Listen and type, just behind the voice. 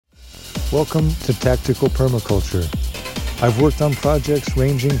Welcome to Tactical Permaculture. I've worked on projects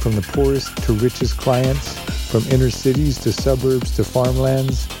ranging from the poorest to richest clients, from inner cities to suburbs to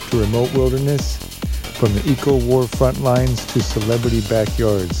farmlands to remote wilderness, from the eco-war front lines to celebrity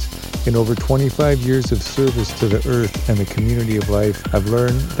backyards. In over 25 years of service to the earth and the community of life, I've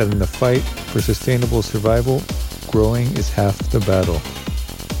learned that in the fight for sustainable survival, growing is half the battle.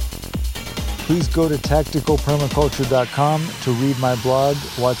 Please go to tacticalpermaculture.com to read my blog,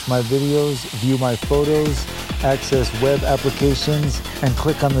 watch my videos, view my photos, access web applications, and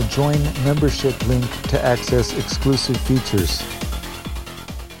click on the Join Membership link to access exclusive features.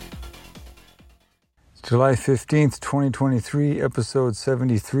 July 15th, 2023, episode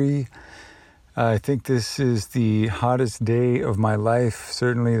 73. I think this is the hottest day of my life,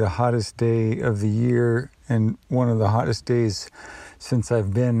 certainly the hottest day of the year, and one of the hottest days since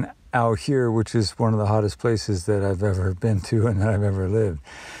I've been out here, which is one of the hottest places that I've ever been to and that I've ever lived.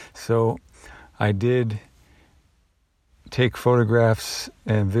 So I did take photographs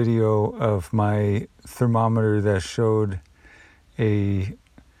and video of my thermometer that showed a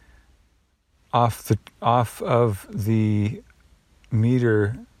off of the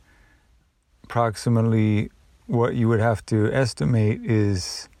meter, approximately what you would have to estimate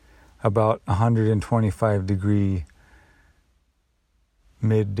is about 125 degree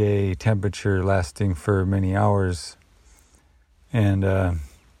midday temperature lasting for many hours. And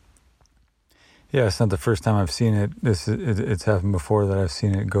it's not the first time I've seen it. It's happened before that I've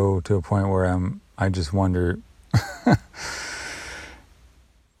seen it go to a point where I just wonder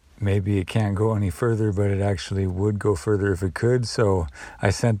maybe it can't go any further, but it actually would go further if it could. So I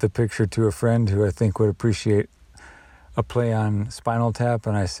sent the picture to a friend who I think would appreciate a play on Spinal Tap,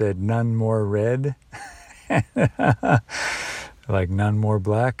 and I said, none more red. Like none more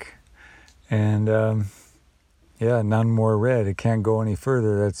black, and none more red. It can't go any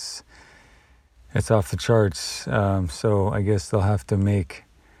further. It's off the charts. So I guess they'll have to make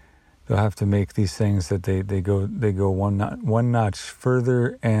these things that they go one notch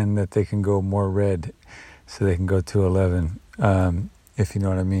further, and that they can go more red, so they can go to 11, if you know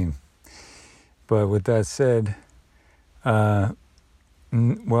what I mean. But with that said,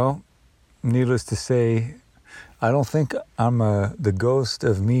 needless to say, I don't think I'm the ghost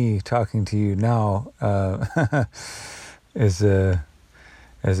of me talking to you now as a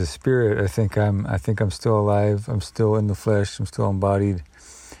spirit. I think I'm still alive. I'm still in the flesh. I'm still embodied,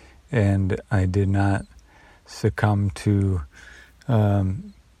 and I did not succumb to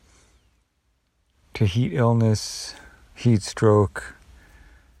heat illness, heat stroke,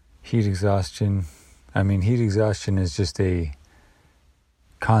 heat exhaustion. I mean, heat exhaustion is just a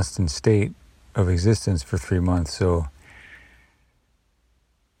constant state of existence for 3 months. So,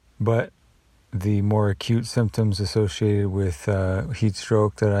 but the more acute symptoms associated with heat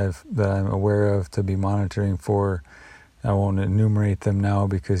stroke that I'm aware of to be monitoring for, I won't enumerate them now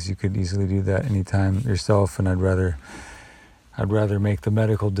because you could easily do that anytime yourself, and I'd rather make the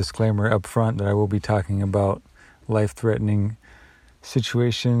medical disclaimer up front that I will be talking about life-threatening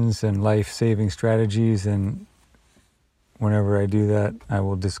situations and life-saving strategies, and whenever I do that, I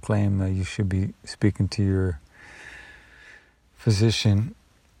will disclaim that you should be speaking to your physician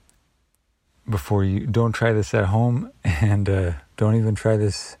before you. Don't try this at home, and don't even try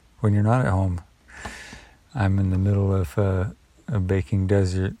this when you're not at home. I'm in the middle of a baking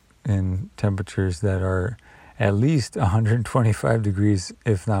desert in temperatures that are at least 125 degrees,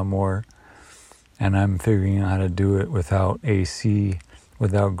 if not more, and I'm figuring out how to do it without AC,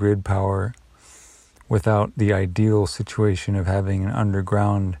 without grid power, without the ideal situation of having an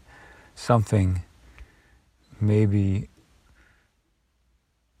underground something, maybe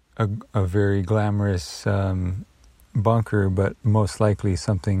a very glamorous bunker, but most likely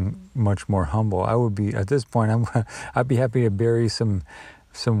something much more humble. I would be, at this point, I'd be happy to bury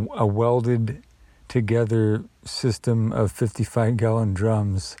a welded together system of 55-gallon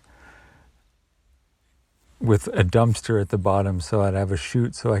drums with a dumpster at the bottom, so I'd have a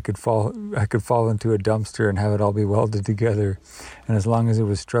chute so I could fall into a dumpster and have it all be welded together. And as long as it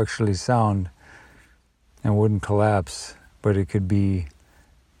was structurally sound and wouldn't collapse, but it could be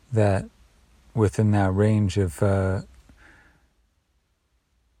that within that range of, I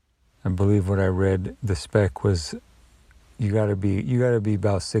believe what I read, the spec was you gotta be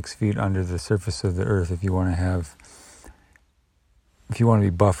about 6 feet under the surface of the earth if you want to be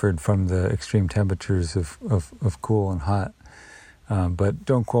buffered from the extreme temperatures of cool and hot. But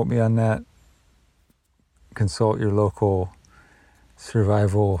don't quote me on that. Consult your local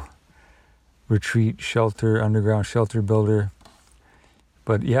survival retreat shelter, underground shelter builder.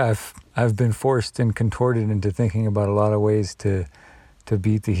 But yeah, I've been forced and contorted into thinking about a lot of ways to to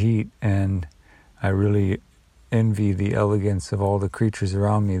beat the heat, and I really envy the elegance of all the creatures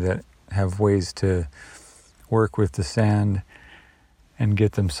around me that have ways to work with the sand and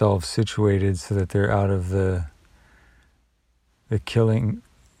get themselves situated so that they're out of the killing,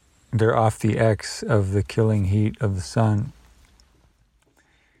 they're off the X of the killing heat of the sun.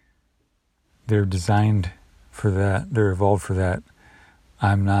 They're designed for that. They're evolved for that.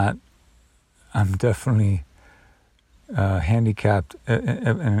 I'm not. I'm definitely handicapped in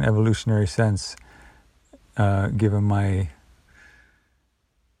an evolutionary sense, given my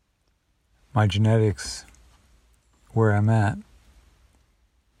genetics where I'm at.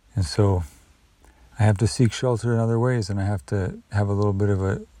 And so I have to seek shelter in other ways, and I have to have a little bit of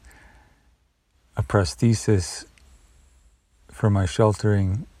a prosthesis for my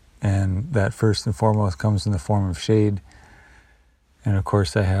sheltering, and that first and foremost comes in the form of shade. And of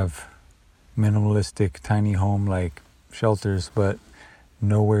course I have minimalistic tiny home-like shelters, but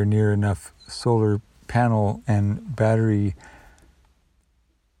nowhere near enough solar panel and battery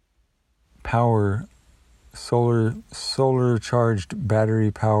power, solar charged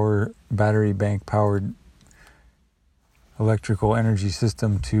battery bank powered electrical energy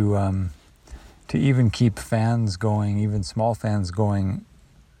system to even keep fans going, even small fans going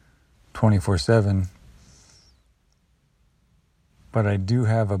 24/7. But I do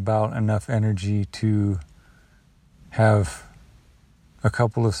have about enough energy to have a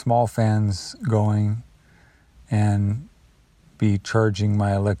couple of small fans going and be charging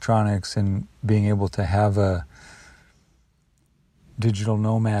my electronics and being able to have a digital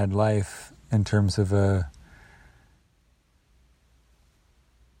nomad life in terms of a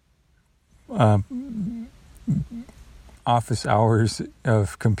office hours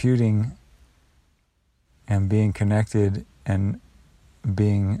of computing and being connected and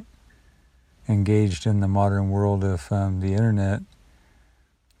being engaged in the modern world of the internet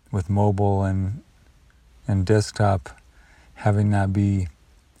with mobile and desktop, having that be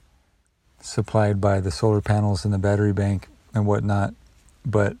supplied by the solar panels and the battery bank and whatnot.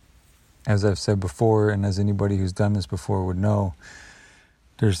 But as I've said before, and as anybody who's done this before would know,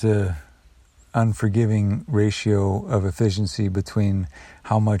 there's a unforgiving ratio of efficiency between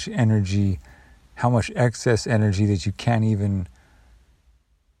how much excess energy that you can't even,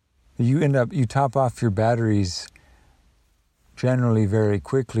 you top off your batteries generally very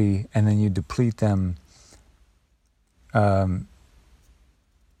quickly, and then you deplete them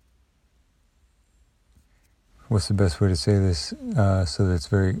what's the best way to say this so that it's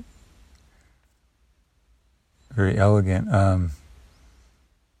very, very elegant?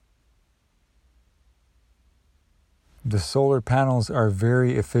 The solar panels are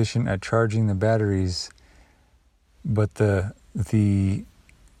very efficient at charging the batteries, but the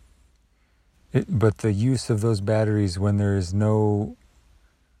use of those batteries when there's no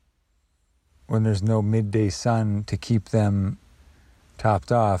midday sun to keep them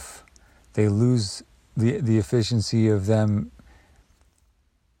topped off, they lose the efficiency of them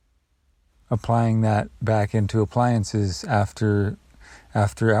applying that back into appliances after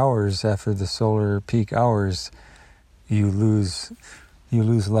hours, after the solar peak hours. You lose a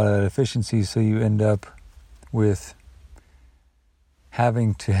lot of that efficiency, so you end up with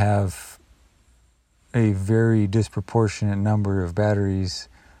having to have a very disproportionate number of batteries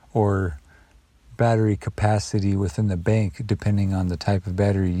or battery capacity within the bank, depending on the type of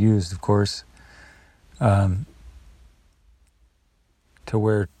battery used, of course, to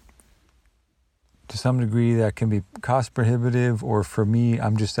where to some degree that can be cost prohibitive, or for me,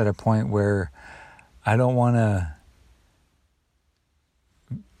 I'm just at a point where I want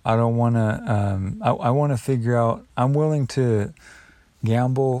to figure out, I'm willing to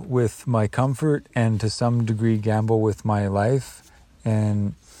gamble with my comfort and to some degree gamble with my life,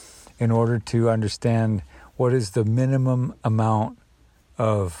 and in order to understand what is the minimum amount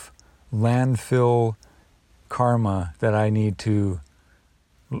of landfill karma that I need to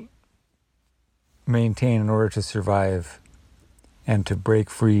maintain in order to survive and to break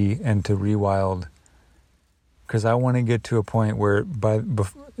free and to rewild. Because I want to get to a point where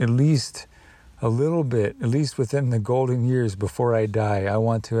at least a little bit, at least within the golden years before I die, I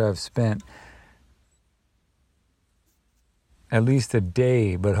want to have spent at least a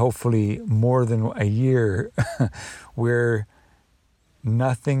day, but hopefully more than a year, where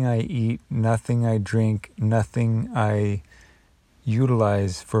nothing I eat, nothing I drink, nothing I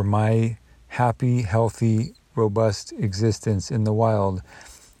utilize for my happy, healthy, robust existence in the wild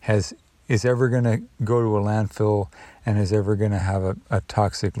is ever going to go to a landfill and is ever going to have a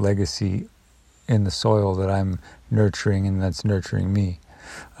toxic legacy in the soil that I'm nurturing and that's nurturing me.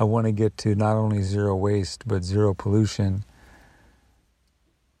 I want to get to not only zero waste, but zero pollution.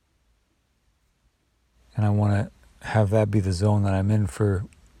 And I want to have that be the zone that I'm in for,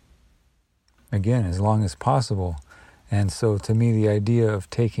 again, as long as possible. And so to me, the idea of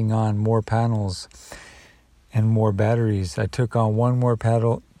taking on more panels and more batteries, I took on one more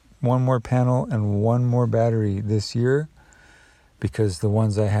panel and one more battery this year, because the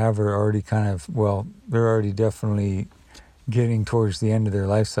ones I have are already they're already definitely getting towards the end of their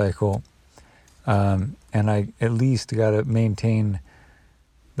life cycle. And I at least got to maintain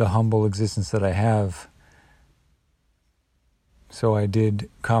the humble existence that I have. So I did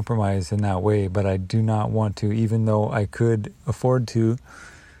compromise in that way, but I do not want to, even though I could afford to,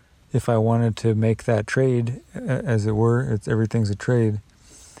 if I wanted to make that trade, as it were. Everything's a trade.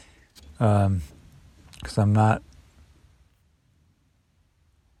 Because I'm not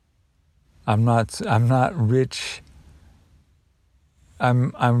rich.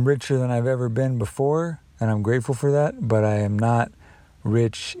 I'm richer than I've ever been before, and I'm grateful for that, but I am not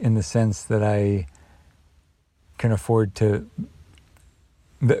rich in the sense that I can afford to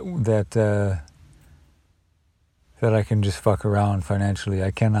that I can just fuck around financially. I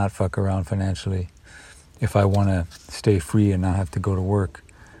cannot fuck around financially if I want to stay free and not have to go to work.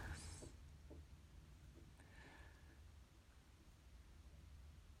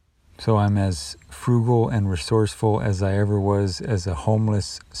 So I'm as frugal and resourceful as I ever was as a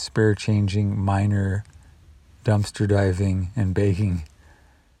homeless, spare-changing, miner, dumpster diving and begging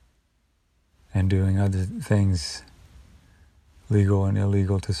and doing other things, legal and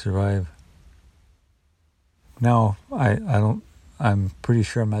illegal, to survive. No, I'm pretty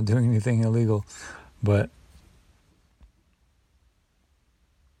sure I'm not doing anything illegal, but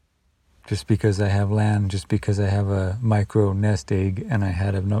just because I have land, just because I have a micro nest egg and I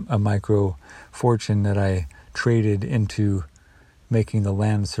had a micro fortune that I traded into making the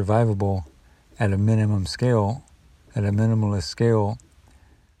land survivable at a minimum scale, at a minimalist scale,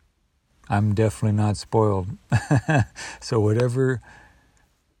 I'm definitely not spoiled. So whatever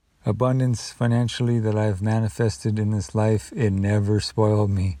abundance financially that I've manifested in this life, it never spoiled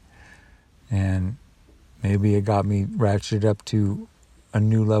me. And maybe it got me ratcheted up to a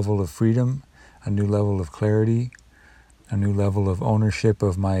new level of freedom, a new level of clarity, a new level of ownership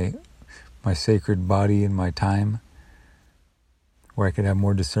of my sacred body and my time, where I could have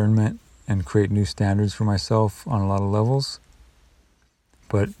more discernment and create new standards for myself on a lot of levels,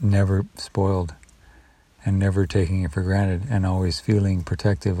 but never spoiled and never taking it for granted, and always feeling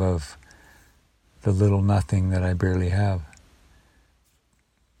protective of the little nothing that I barely have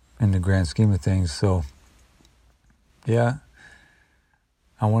in the grand scheme of things. So yeah,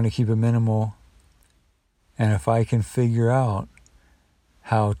 I want to keep it minimal. And if I can figure out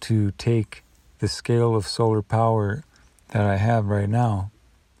how to take the scale of solar power that I have right now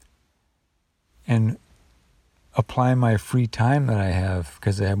and apply my free time that I have,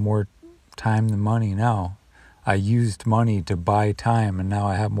 because I have more time than money now. I used money to buy time, and now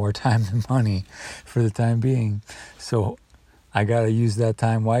I have more time than money for the time being. So I got to use that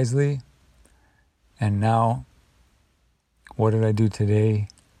time wisely. And now, what did I do today?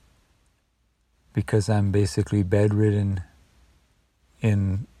 Because I'm basically bedridden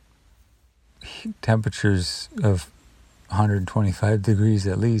in temperatures of 125 degrees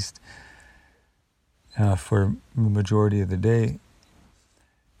at least for the majority of the day.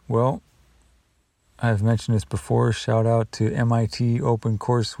 Well, I've mentioned this before. Shout out to MIT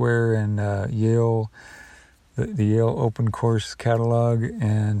OpenCourseWare and Yale, the Yale Open Course Catalog.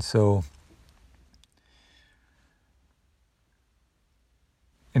 And so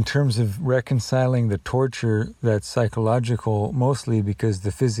in terms of reconciling the torture that's psychological, mostly because the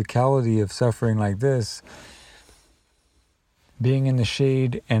physicality of suffering like this, being in the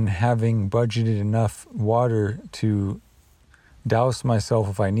shade and having budgeted enough water to douse myself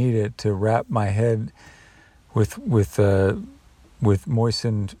if I need it, to wrap my head with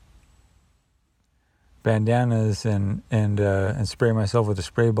moistened bandanas and spray myself with a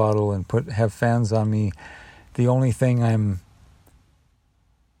spray bottle and have fans on me. The only thing I'm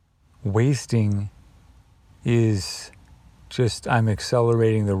wasting is just I'm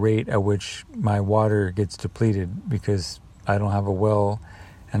accelerating the rate at which my water gets depleted, because I don't have a well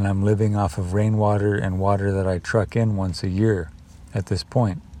and I'm living off of rainwater and water that I truck in once a year at this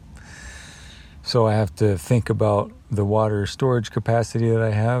point. So I have to think about the water storage capacity that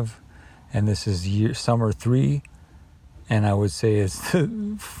I have, and this is summer 3, and I would say it's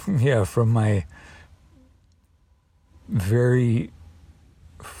from my very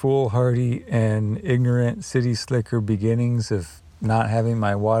foolhardy and ignorant city slicker beginnings of not having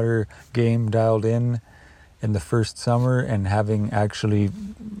my water game dialed in in the first summer, and having actually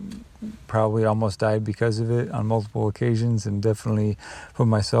probably almost died because of it on multiple occasions, and definitely put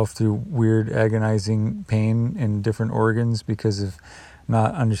myself through weird agonizing pain in different organs because of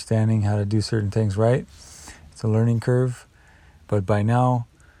not understanding how to do certain things right. It's a learning curve. But by now,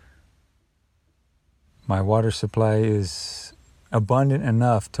 my water supply is abundant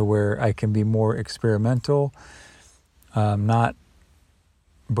enough to where I can be more experimental. But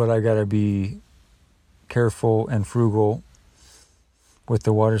I gotta be careful and frugal with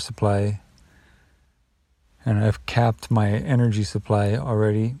the water supply. And I've capped my energy supply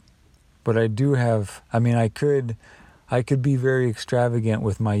already. But I do have, I could be very extravagant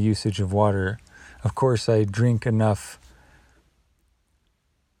with my usage of water. Of course, I drink enough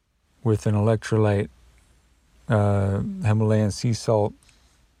with an electrolyte, Himalayan sea salt,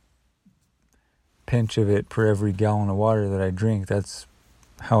 pinch of it per every gallon of water that I drink. That's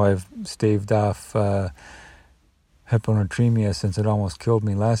how I've staved off hyponatremia since it almost killed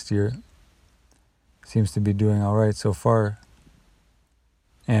me last year. Seems to be doing all right so far.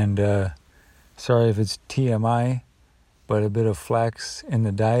 And sorry if it's TMI, but a bit of flax in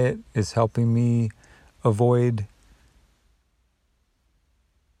the diet is helping me avoid,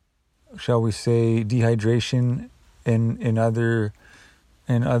 shall we say, dehydration in other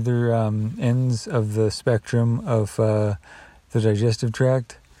ends of the spectrum of the digestive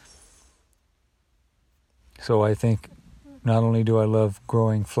tract. So I think not only do I love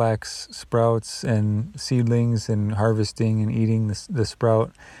growing flax sprouts and seedlings and harvesting and eating the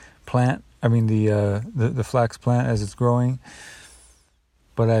sprout plant, the flax plant as it's growing,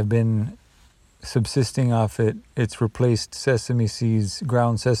 but I've been subsisting off it. It's replaced sesame seeds,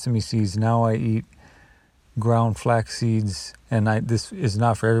 ground sesame seeds. Now I eat ground flax seeds, and this is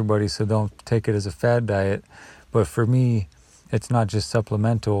not for everybody, so don't take it as a fad diet. But for me, it's not just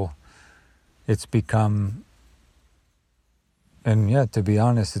supplemental. It's become, and yeah, to be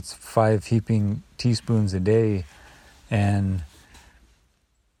honest, it's 5 heaping teaspoons a day, and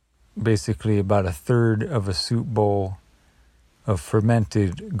basically about a third of a soup bowl of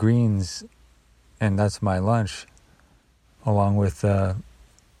fermented greens, and that's my lunch, along with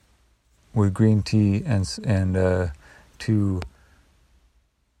green tea and 2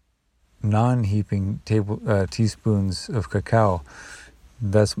 non-heaping teaspoons of cacao.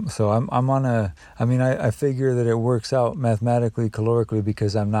 I'm on a. I figure that it works out mathematically, calorically,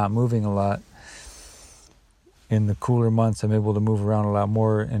 because I'm not moving a lot. In the cooler months, I'm able to move around a lot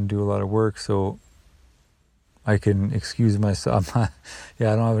more and do a lot of work, so I can excuse myself. I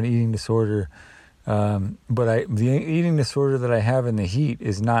don't have an eating disorder, but the eating disorder that I have in the heat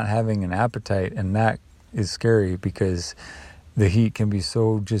is not having an appetite, and that is scary because the heat can be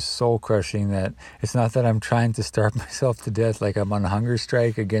so just soul crushing that it's not that I'm trying to starve myself to death, like I'm on a hunger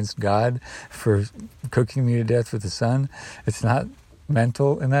strike against God for cooking me to death with the sun. It's not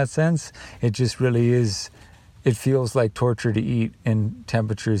mental in that sense. It just really is. It feels like torture to eat in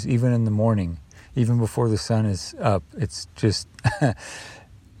temperatures, even in the morning, even before the sun is up. It's just,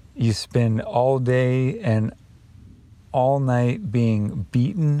 you spend all day and all night being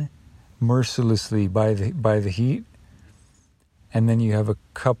beaten mercilessly by the heat. And then you have a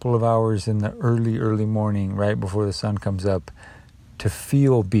couple of hours in the early morning, right before the sun comes up, to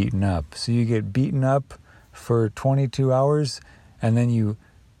feel beaten up. So you get beaten up for 22 hours, and then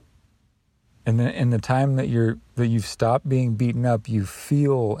in the time that you've stopped being beaten up, you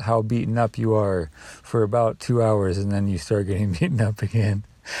feel how beaten up you are for about 2 hours, and then you start getting beaten up again.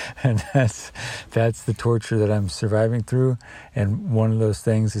 And that's the torture that I'm surviving through. And one of those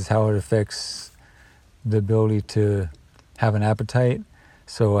things is how it affects the ability to have an appetite.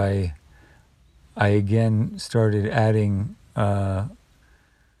 So I again started adding, I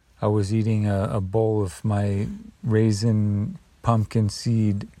was eating a bowl of my raisin pumpkin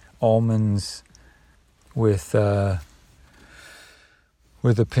seed almonds with a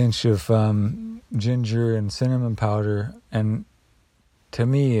pinch of ginger and cinnamon powder, and to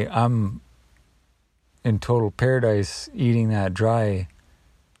me, I'm in total paradise eating that dry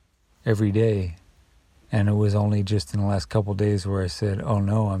every day. And it was only just in the last couple of days where I said, "Oh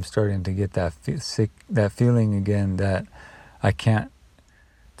no, I'm starting to get that that feeling again that I can't,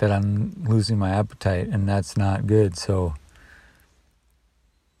 that I'm losing my appetite, and that's not good." So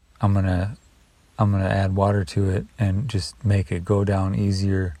I'm gonna add water to it and just make it go down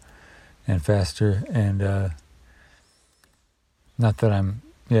easier and faster. And not that I'm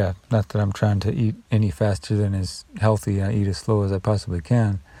trying to eat any faster than is healthy. I eat as slow as I possibly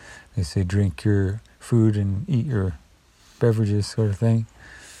can. They say drink your food and eat your beverages, sort of thing.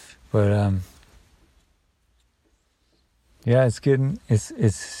 But Yeah,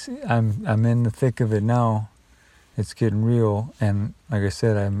 I'm in the thick of it now. It's getting real, and like I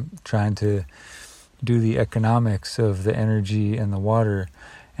said, I'm trying to do the economics of the energy and the water,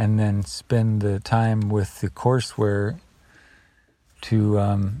 and then spend the time with the courseware to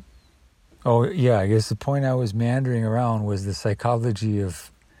I guess the point I was meandering around was the psychology of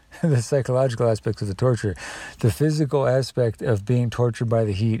the psychological aspects of the torture. The physical aspect of being tortured by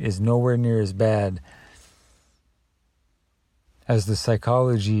the heat is nowhere near as bad as the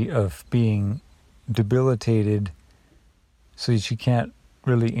psychology of being debilitated so that you can't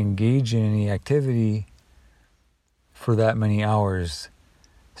really engage in any activity for that many hours,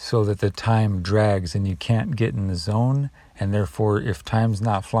 so that the time drags and you can't get in the zone. And therefore, if time's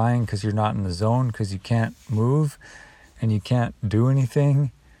not flying because you're not in the zone, because you can't move and you can't do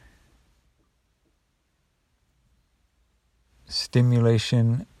anything,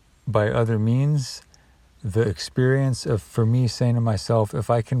 stimulation by other means, the experience of, for me, saying to myself,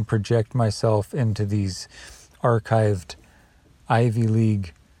 if I can project myself into these archived Ivy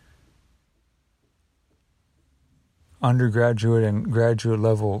League undergraduate and graduate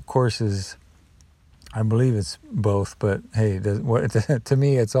level courses, I believe it's both, but hey, to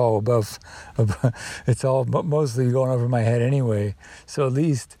me it's all above, it's all mostly going over my head anyway. So at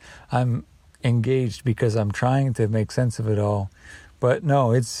least I'm engaged because I'm trying to make sense of it all. But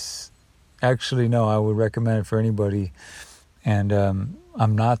no, I would recommend it for anybody. And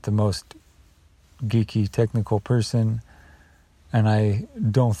I'm not the most geeky technical person, and I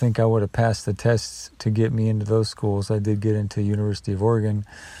don't think I would have passed the tests to get me into those schools. I did get into University of Oregon,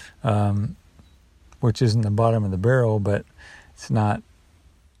 which isn't the bottom of the barrel, but it's not.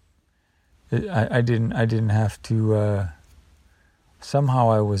 I didn't have to. Somehow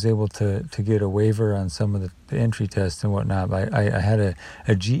I was able to get a waiver on some of the entry tests and whatnot. I had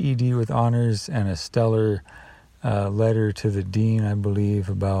a GED with honors and a stellar letter to the dean, I believe,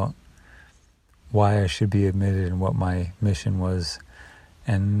 about why I should be admitted and what my mission was,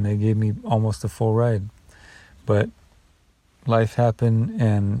 and they gave me almost a full ride. But life happened,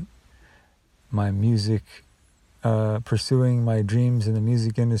 and my music, pursuing my dreams in the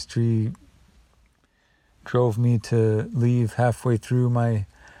music industry, drove me to leave halfway through my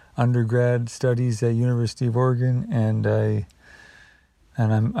undergrad studies at University of Oregon, and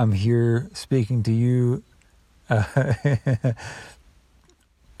I'm here speaking to you,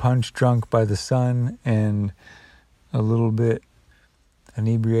 punch drunk by the sun and a little bit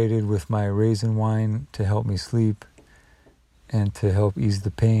inebriated with my raisin wine to help me sleep and to help ease the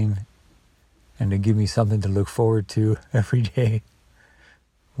pain and to give me something to look forward to every day.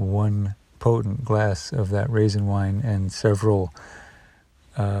 One potent glass of that raisin wine and several,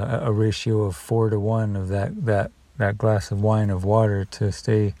 a ratio of 4-to-1 of that glass of wine of water to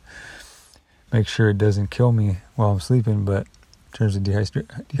make sure it doesn't kill me while I'm sleeping, but in terms of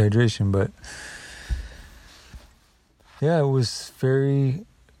dehydration. But yeah, it was very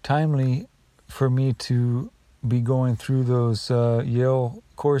timely for me to be going through those Yale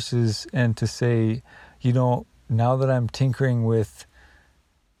courses and to say, now that I'm tinkering with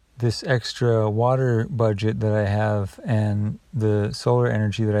this extra water budget that I have and the solar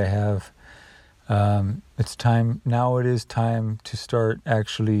energy that I have, it is time to start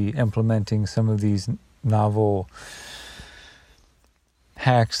actually implementing some of these novel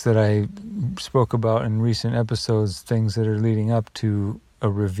hacks that I spoke about in recent episodes, things that are leading up to a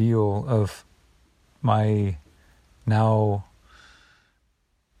reveal of my now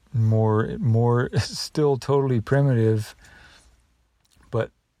more still totally primitive,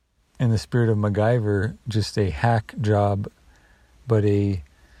 but in the spirit of MacGyver, just a hack job, but a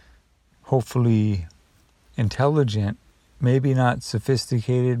hopefully intelligent, maybe not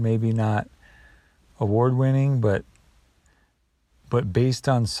sophisticated, maybe not award-winning, but based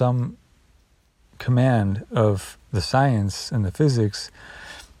on some command of the science and the physics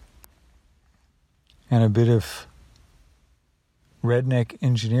and a bit of redneck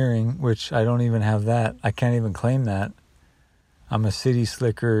engineering, which I don't even have that. I can't even claim that. I'm a city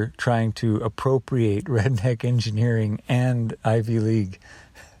slicker trying to appropriate redneck engineering and Ivy League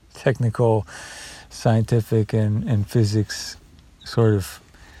technical, scientific, and physics sort of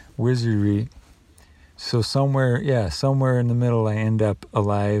wizardry. So somewhere in the middle, I end up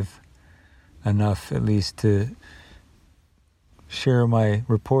alive enough at least to share my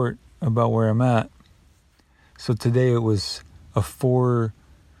report about where I'm at. So today it was a four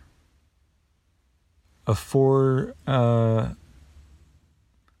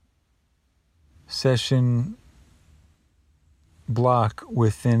session block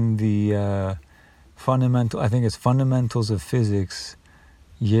within the Fundamentals of Physics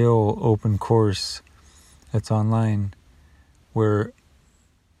Yale open course that's online, where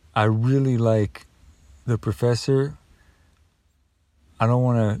I really like the professor. I don't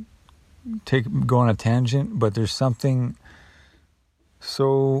want to go on a tangent, but there's something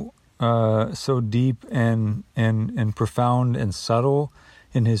so deep and profound and subtle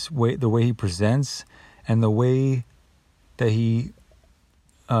in his way, the way he presents, and the way that he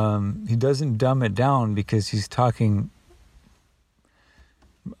doesn't dumb it down, because he's talking,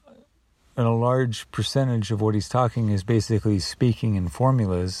 and a large percentage of what he's talking is basically speaking in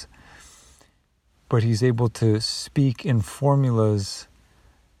formulas, but he's able to speak in formulas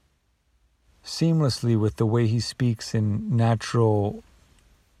seamlessly with the way he speaks in natural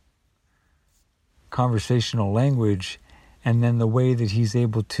conversational language, and then the way that he's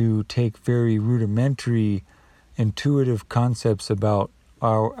able to take very rudimentary, intuitive concepts about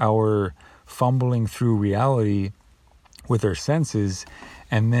our fumbling through reality with our senses,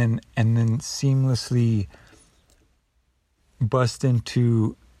 and then seamlessly bust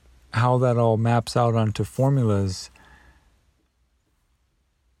into how that all maps out onto formulas.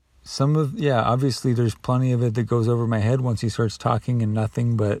 Obviously there's plenty of it that goes over my head once he starts talking, and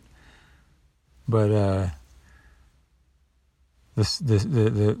nothing but the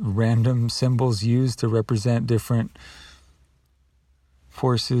random symbols used to represent different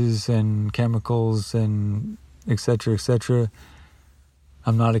forces and chemicals and etc., etc.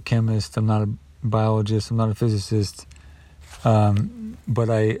 I'm not a chemist, I'm not a biologist, I'm not a physicist, but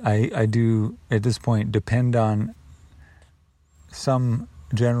I do at this point depend on some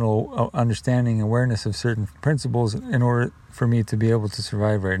general understanding, awareness of certain principles in order for me to be able to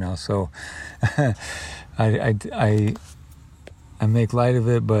survive right now. So I make light of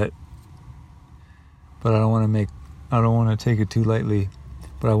it, but I don't want to take it too lightly.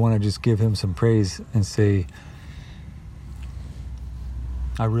 But I want to just give him some praise and say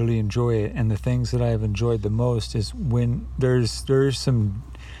I really enjoy it. And the things that I have enjoyed the most is when there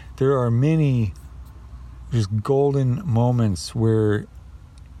are many just golden moments where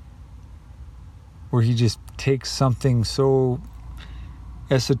he just takes something so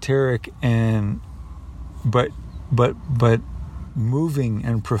esoteric but moving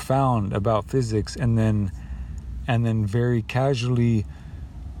and profound about physics, and then very casually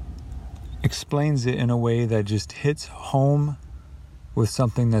explains it in a way that just hits home with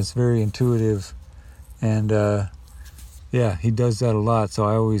something that's very intuitive. And he does that a lot. So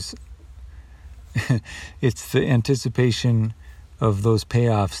I always it's the anticipation of those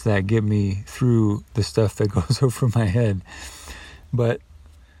payoffs that get me through the stuff that goes over my head. But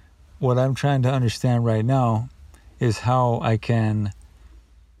what I'm trying to understand right now is how I can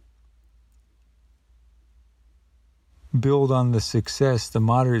build on the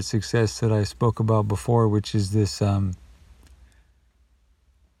moderate success that I spoke about before, which is this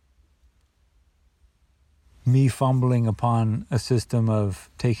me fumbling upon a system of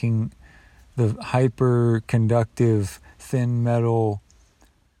taking the hyper-conductive thin metal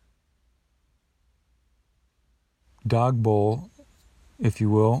dog bowl, if you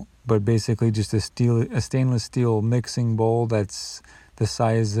will, but basically just a stainless steel mixing bowl that's the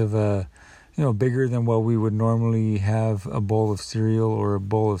size of bigger than what we would normally have a bowl of cereal or a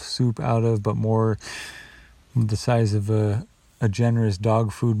bowl of soup out of, but more the size of a generous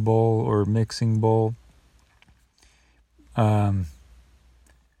dog food bowl or mixing bowl.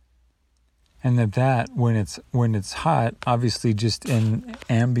 And that when it's hot, obviously just in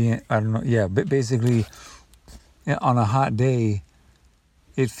ambient, but basically on a hot day,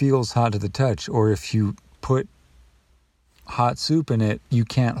 it feels hot to the touch. Or if you put hot soup in it, you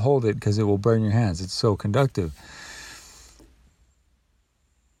can't hold it because it will burn your hands. It's so conductive.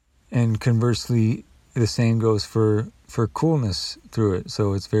 And conversely, the same goes for coolness through it.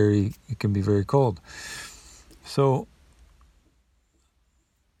 So it can be very cold. So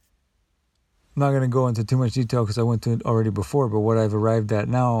I'm not going to go into too much detail because I went to it already before, but what I've arrived at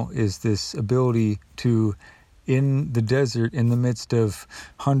now is this ability to, in the desert, in the midst of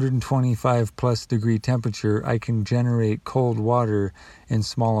 125 plus degree temperature, I can generate cold water in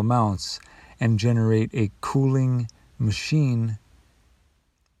small amounts and generate a cooling machine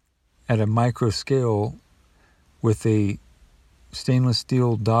at a micro scale with a stainless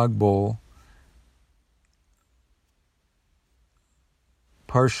steel dog bowl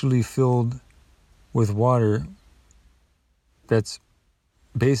partially filled with water that's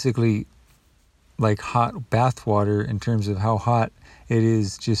basically like hot bath water in terms of how hot it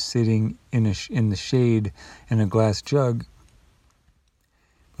is just sitting in the shade in a glass jug.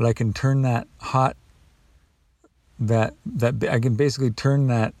 But I can turn that hot I can basically turn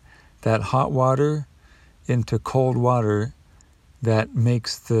that hot water into cold water that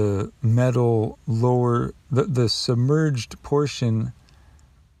makes the metal lower, the submerged portion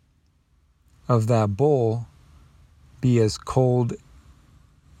of that bowl be as cold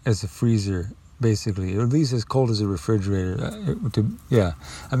as a freezer, basically, or at least as cold as a refrigerator.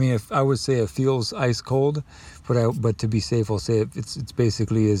 I mean, if I would say it feels ice cold, but to be safe, I'll say it's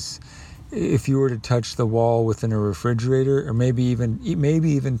basically as if you were to touch the wall within a refrigerator, or maybe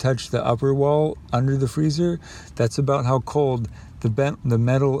even touch the upper wall under the freezer. That's about how cold the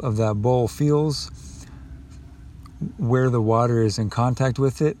metal of that bowl feels where the water is in contact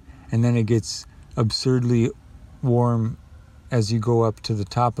with it, and then it gets absurdly warm as you go up to the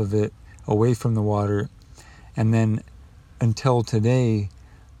top of it, away from the water. And then until today,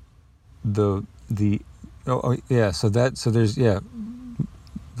 so there's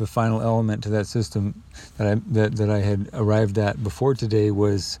the final element to that system that I had arrived at before today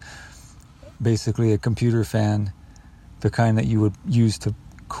was basically a computer fan, the kind that you would use to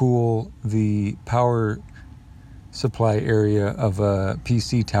cool the power supply area of a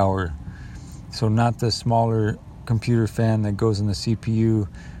PC tower. So not the smaller computer fan that goes in the CPU,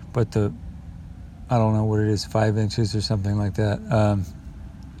 but I don't know what it is, 5 inches or something like that.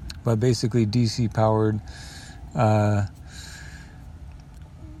 But basically DC powered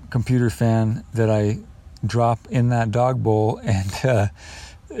computer fan that I drop in that dog bowl and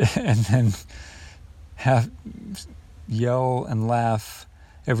then yell and laugh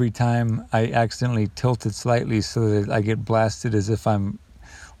every time I accidentally tilt it slightly so that I get blasted as if I'm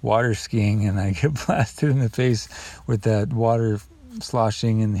water skiing, and I get blasted in the face with that water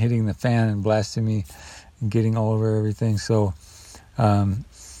sloshing and hitting the fan and blasting me and getting all over everything. So trying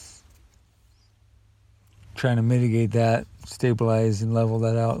to mitigate that, stabilize and level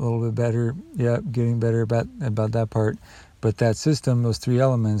that out a little bit better. Yeah, getting better about that part. But that system, those 3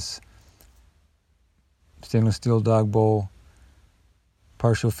 elements, stainless steel dog bowl,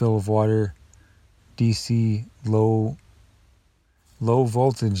 partial fill of water, DC low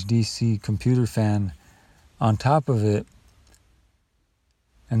voltage DC computer fan on top of it,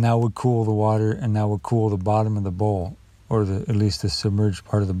 and that would cool the water, and that would cool the bottom of the bowl, or at least the submerged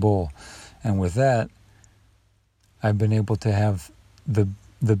part of the bowl. And with that, I've been able to have the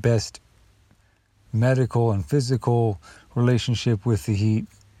best medical and physical relationship with the heat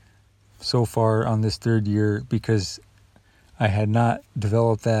so far on this 3rd year, because I had not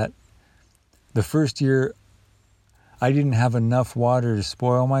developed that. The first year, I didn't have enough water to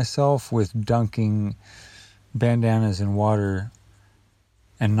spoil myself with dunking bandanas in water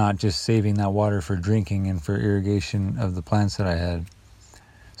and not just saving that water for drinking and for irrigation of the plants that I had.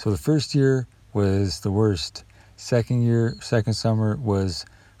 So the first year was the worst. Second summer was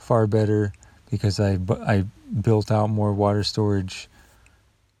far better because I built out more water storage,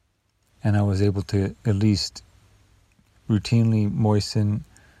 and I was able to at least routinely moisten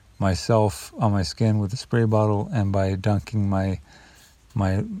myself on my skin with a spray bottle, and by dunking my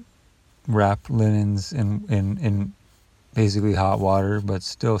wrapped linens in basically hot water, but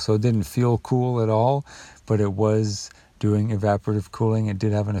still, so it didn't feel cool at all, but it was doing evaporative cooling. It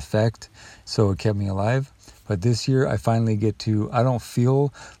did have an effect, so it kept me alive. But this year I finally I don't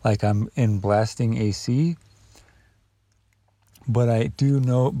feel like I'm in blasting AC, but I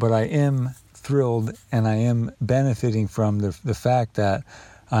am thrilled, and I am benefiting from the fact that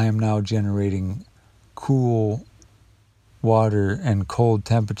I am now generating cool water and cold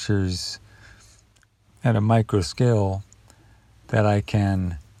temperatures at a micro scale that I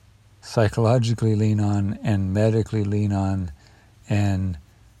can psychologically lean on and medically lean on. And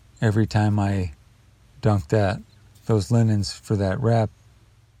every time I dunk those linens for that wrap,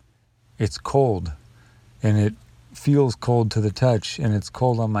 it's cold, and it feels cold to the touch, and it's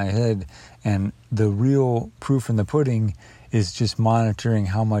cold on my head. And the real proof in the pudding is just monitoring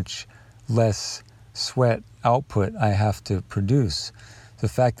how much less sweat output I have to produce. The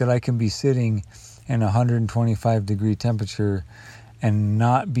fact that I can be sitting in 125 degree temperature and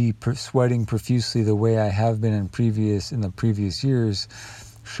not be sweating profusely the way I have been in the previous years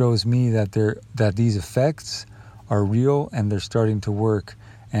shows me that these effects are real, and they're starting to work,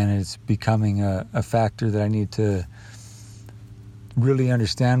 and it's becoming a factor that I need to really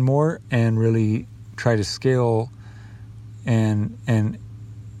understand more and really try to scale and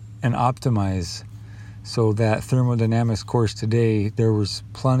optimize. So that thermodynamics course today, there was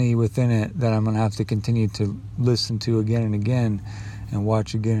plenty within it that I'm going to have to continue to listen to again and again and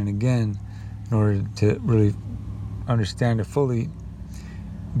watch again and again in order to really understand it fully.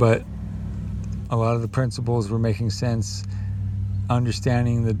 But a lot of the principles were making sense,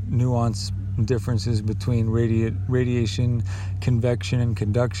 understanding the nuance differences between radiation, convection, and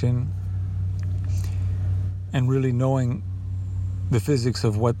conduction, and really knowing the physics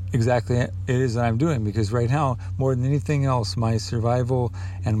of what exactly it is that I'm doing, because right now, more than anything else, my survival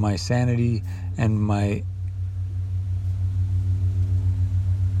and my sanity and my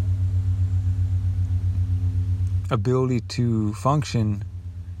ability to function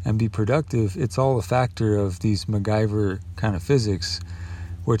and be productive, it's all a factor of these MacGyver kind of physics,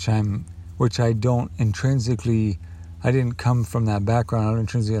 which I don't intrinsically, I didn't come from that background, I don't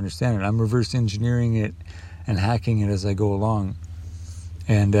intrinsically understand it. I'm reverse engineering it and hacking it as I go along.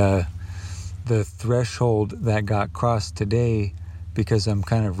 And the threshold that got crossed today, because I'm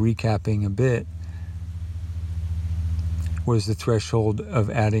kind of recapping a bit, was the threshold of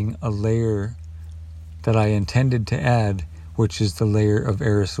adding a layer that I intended to add, which is the layer of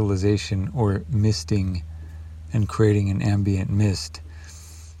aerosolization or misting, and creating an ambient mist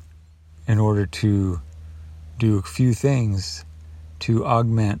in order to do a few things to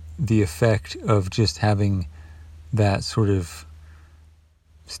augment the effect of just having that sort of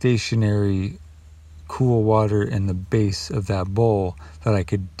stationary cool water in the base of that bowl that I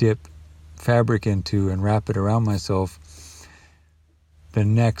could dip fabric into and wrap it around myself. The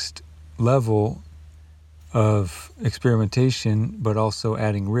next level of experimentation, but also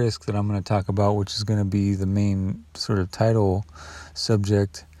adding risk, that I'm going to talk about, which is going to be the main sort of title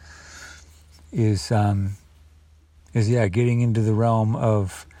subject, is getting into the realm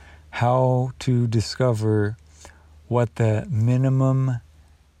of how to discover what the minimum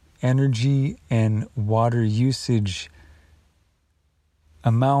energy and water usage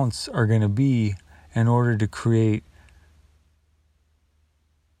amounts are going to be in order to create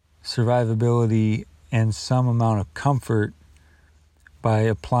survivability and some amount of comfort by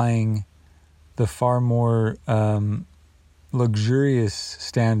applying the far more luxurious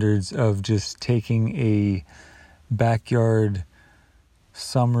standards of just taking a backyard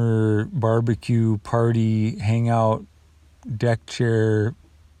summer barbecue party, hangout, deck chair,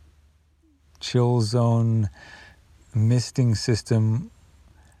 chill zone misting system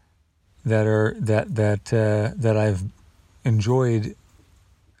that I've enjoyed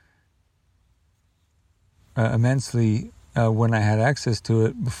immensely when I had access to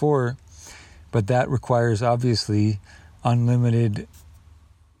it before, but that requires obviously unlimited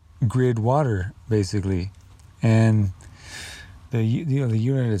grid water, basically. And the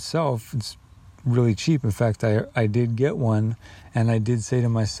unit itself, it's really cheap. In fact, I did get one, and I did say to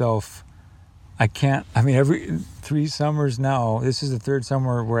myself, every 3 summers now, this is the 3rd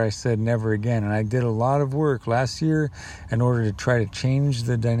summer where I said never again. And I did a lot of work last year in order to try to change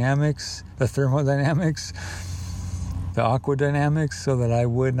the dynamics, the thermodynamics, the aqua dynamics, so that I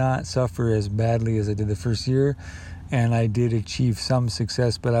would not suffer as badly as I did the first year. And I did achieve some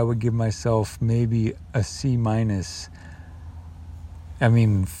success, but I would give myself maybe a C-.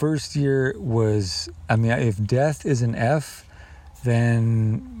 First year was, if death is an F,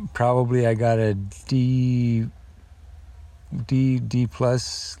 then probably I got a D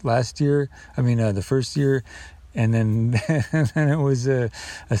plus last year. The first year, and then it was a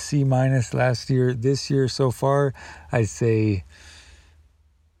C- last year. This year so far, I'd say,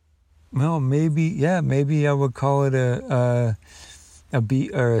 well, maybe I would call it a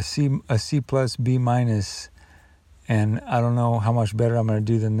B or a C plus B minus, and I don't know how much better I'm going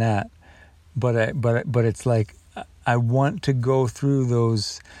to do than that. But it's like, I want to go through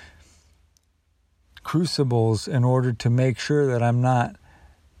those crucibles in order to make sure that I'm not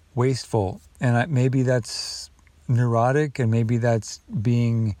wasteful. And maybe that's neurotic, and maybe that's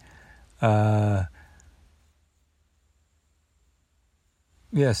being,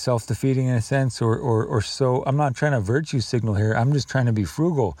 self-defeating in a sense, or so. I'm not trying to virtue signal here. I'm just trying to be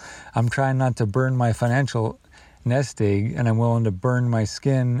frugal. I'm trying not to burn my financial nest egg, and I'm willing to burn my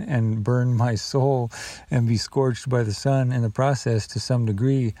skin and burn my soul and be scorched by the sun in the process to some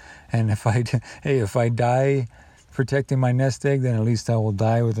degree. And if I die protecting my nest egg, then at least I will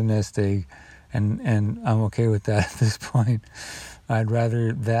die with a nest egg, and I'm okay with that at this point. I'd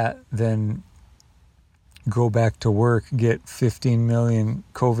rather that than go back to work, get 15 million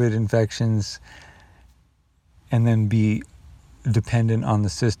COVID infections, and then be dependent on the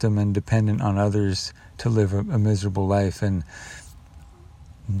system and dependent on others to live a miserable life. And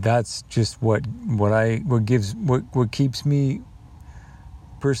that's just what keeps me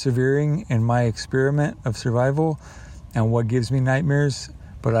persevering in my experiment of survival, and what gives me nightmares.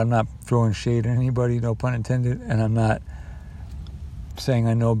 But I'm not throwing shade at anybody, no pun intended, and I'm not saying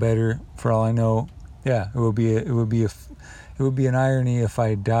I know better. For all I know, it would be an irony if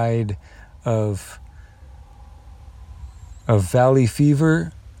I died of valley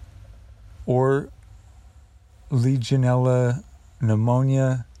fever or Legionella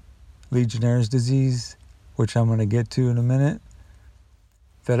pneumonia, Legionnaire's disease, which I'm going to get to in a minute.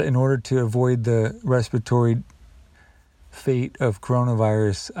 that in order to avoid the respiratory fate of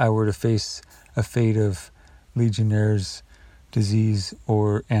coronavirus, I were to face a fate of Legionnaire's disease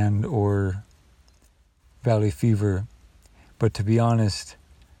or valley fever. But to be honest,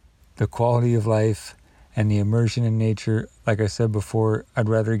 the quality of life and the immersion in nature, like I said before, I'd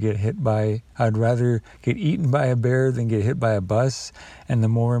rather get eaten by a bear than get hit by a bus. And the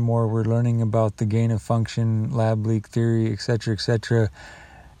more and more we're learning about the gain of function, lab leak theory, etc.,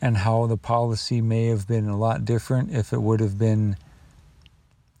 and how the policy may have been a lot different if there would have been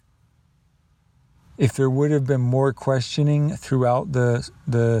more questioning throughout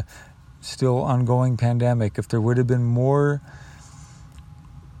the still ongoing pandemic, if there would have been more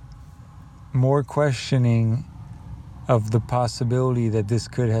questioning of the possibility that this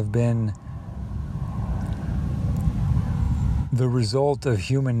could have been the result of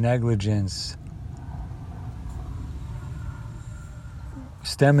human negligence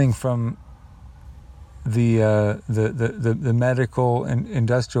stemming from the medical and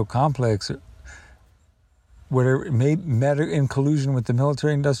industrial complex, whatever it may in collusion with the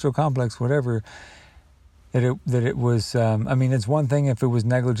military industrial complex, whatever. That it was. It's one thing if it was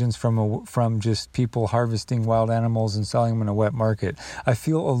negligence from just people harvesting wild animals and selling them in a wet market. I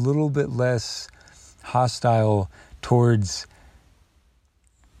feel a little bit less hostile towards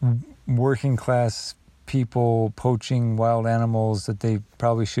working class people poaching wild animals that they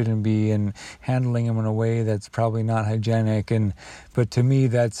probably shouldn't be and handling them in a way that's probably not hygienic. But to me,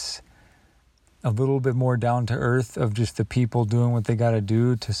 that's a little bit more down to earth of just the people doing what they got to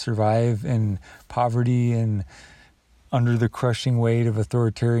do to survive in poverty and under the crushing weight of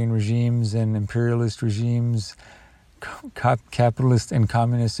authoritarian regimes and imperialist regimes, capitalist and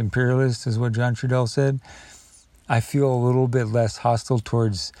communist imperialist is what John Trudell said. I feel a little bit less hostile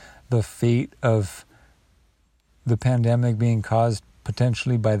towards the fate of the pandemic being caused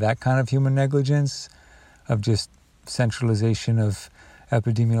potentially by that kind of human negligence, of just centralization of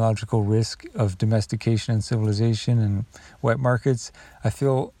epidemiological risk of domestication and civilization and wet markets. I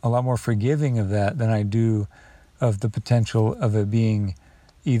feel a lot more forgiving of that than I do of the potential of it being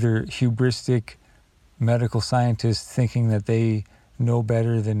either hubristic medical scientists thinking that they know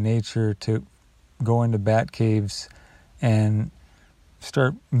better than nature to go into bat caves and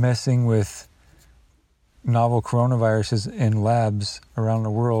start messing with novel coronaviruses in labs around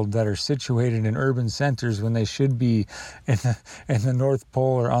the world that are situated in urban centers when they should be in the North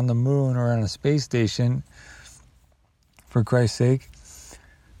Pole or on the moon or on a space station, for Christ's sake.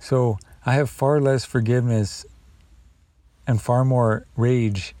 So I have far less forgiveness and far more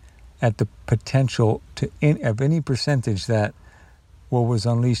rage at the potential of any percentage that what was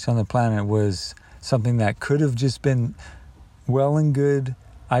unleashed on the planet was something that could have just been well and good,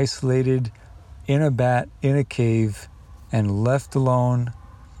 isolated, in a bat, in a cave, and left alone.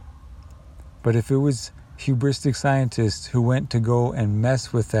 But if it was hubristic scientists who went to go and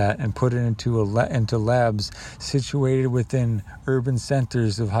mess with that and put it into labs situated within urban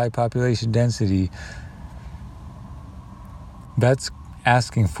centers of high population density, that's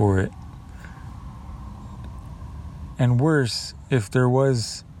asking for it. And worse, if there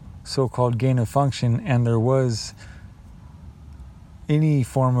was so-called gain of function and there was any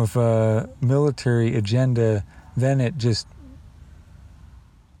form of a military agenda, then it just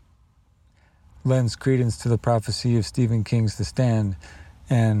lends credence to the prophecy of Stephen King's The Stand,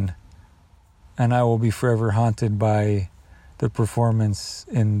 and I will be forever haunted by the performance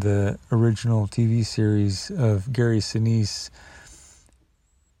in the original TV series of Gary Sinise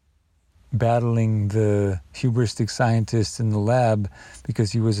battling the hubristic scientist in the lab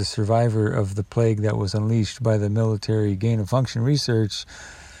because he was a survivor of the plague that was unleashed by the military gain-of-function research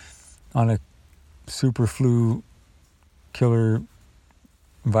on a super flu killer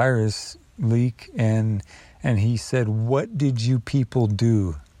virus leak, and he said, "What did you people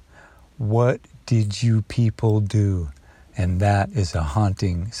do? What did you people do?" And that is a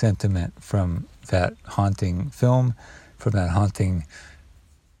haunting sentiment from that haunting film, from that haunting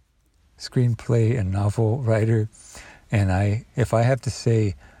screenplay and novel writer. And if I have to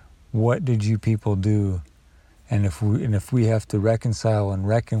say, what did you people do? And if we have to reconcile and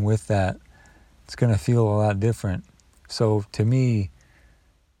reckon with that, it's going to feel a lot different. So to me,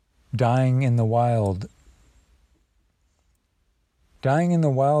 dying in the wild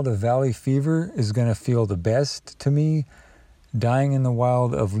of valley fever is going to feel the best to me. Dying in the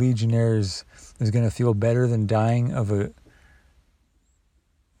wild of Legionnaires is going to feel better than dying of a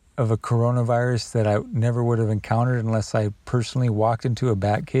coronavirus that I never would have encountered unless I personally walked into a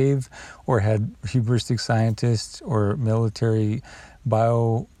bat cave or had hubristic scientists or military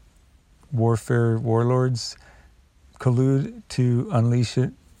bio warfare warlords collude to unleash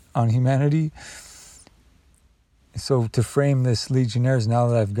it on humanity. So to frame this Legionnaires, now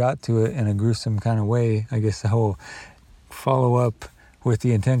that I've got to it in a gruesome kind of way, I guess I will follow up with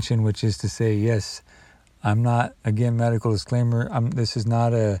the intention, which is to say, yes, I'm not, again, medical disclaimer, this is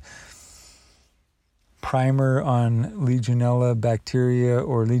not a primer on Legionella bacteria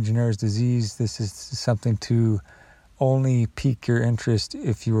or Legionnaire's disease. This is something to only pique your interest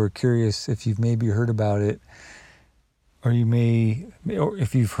if you were curious, if you've maybe heard about it, or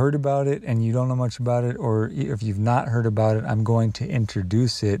if you've heard about it and you don't know much about it, or if you've not heard about it, I'm going to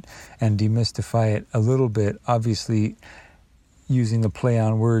introduce it and demystify it a little bit, obviously using the play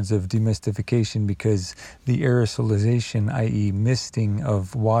on words of demystification, because the aerosolization, i.e. misting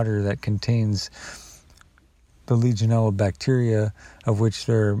of water that contains the Legionella bacteria, of which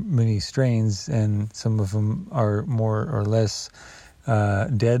there are many strains, and some of them are more or less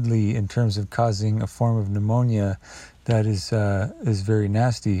deadly in terms of causing a form of pneumonia that is very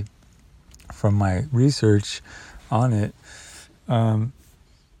nasty from my research on it.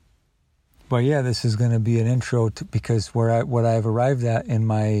 But yeah, this is going to be an intro to, because what I've arrived at in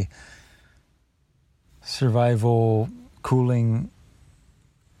my survival cooling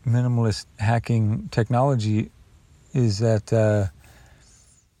minimalist hacking technology is that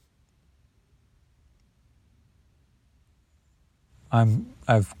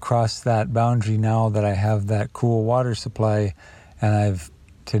I've crossed that boundary now that I have that cool water supply, and as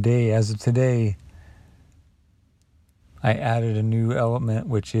of today, I added a new element,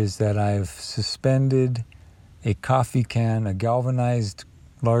 which is that I've suspended a coffee can, a galvanized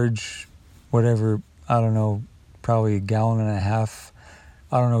large, whatever, I don't know, probably 1.5 gallons.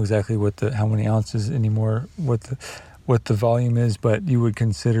 I don't know exactly how many ounces anymore, what the volume is, but you would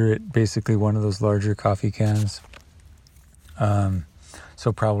consider it basically one of those larger coffee cans.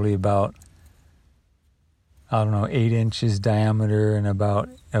 So probably about, 8 inches diameter and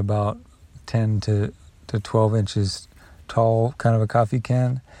about 10 to 12 inches tall, kind of a coffee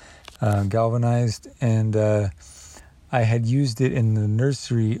can, galvanized. And I had used it in the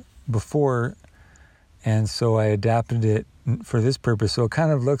nursery before, and so I adapted it for this purpose. So it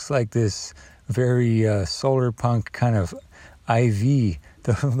kind of looks like this very solar punk kind of IV,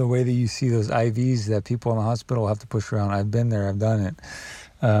 the way that you see those IVs that people in the hospital have to push around. I've been there, I've done it.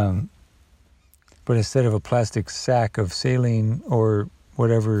 But instead of a plastic sack of saline or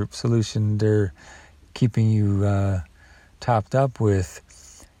whatever solution they're keeping you topped up with,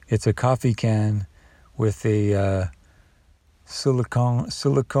 it's a coffee can with a silicone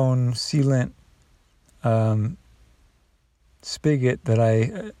sealant spigot that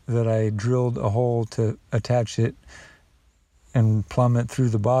I drilled a hole to attach it and plumb it through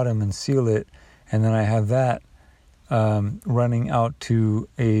the bottom and seal it, and then I have that running out to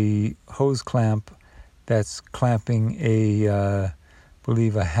a hose clamp that's clamping I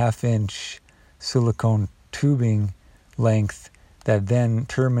believe a 1/2-inch silicone tubing length that then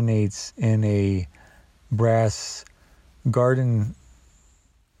terminates in a brass garden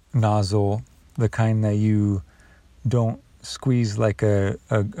nozzle, the kind that you don't squeeze like a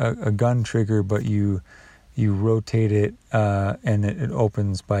gun trigger, but you rotate it and it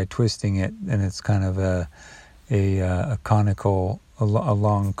opens by twisting it, and it's kind of a conical, a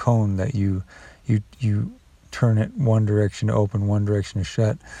long cone that you turn it one direction to open, one direction to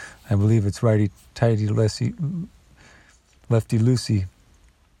shut. I believe it's righty tighty, lefty loosey.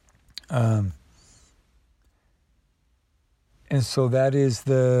 And so that is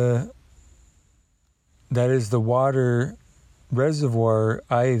the water reservoir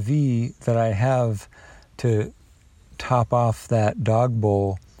IV that I have to top off that dog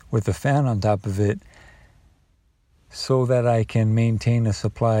bowl with a fan on top of it, so that I can maintain a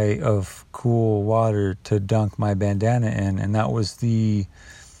supply of cool water to dunk my bandana in. And that was the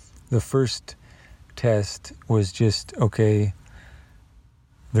first test, was just, okay,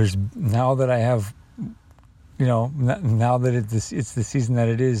 now that I have, now that it's the season that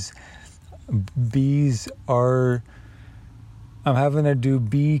it is, I'm having to do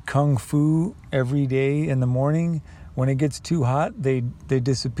bee kung fu every day in the morning. When it gets too hot, they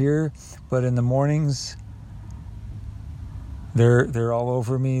disappear, but in the mornings, they're all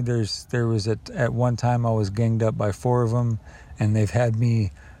over me. There was at one time I was ganged up by 4 of them, and they've had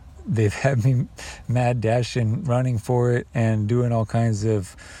me mad dashing, running for it, and doing all kinds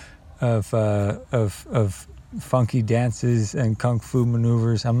of funky dances and kung fu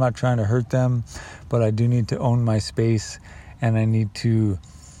maneuvers. I'm not trying to hurt them, but I do need to own my space, and I need to,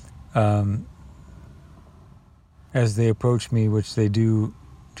 as they approach me, which they do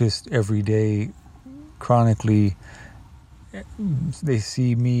just every day, chronically, they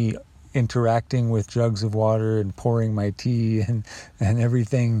see me interacting with jugs of water and pouring my tea and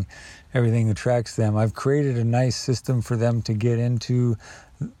everything attracts them. I've created a nice system for them to get into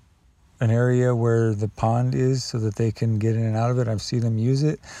an area where the pond is so that they can get in and out of it. I've seen them use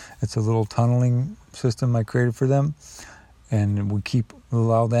it. It's a little tunneling system I created for them, and we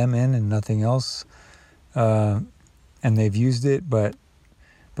allow them in and nothing else. And they've used it, but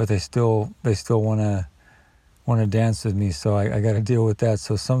they still want to dance with me. So I got to deal with that.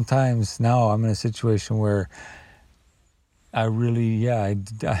 So sometimes now I'm in a situation where I really, I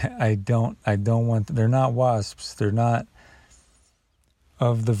don't want. They're not wasps. They're not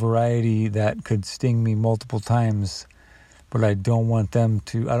of the variety that could sting me multiple times, but I don't want them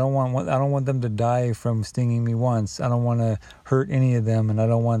to. I don't want them to die from stinging me once. I don't want to hurt any of them, and I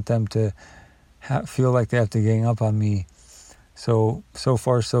don't want them to feel like they have to gang up on me. So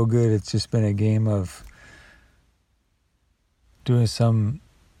far so good. It's just been a game of doing some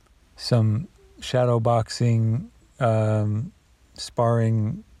shadow boxing,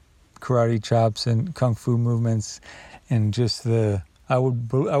 sparring, karate chops, and kung fu movements, and just I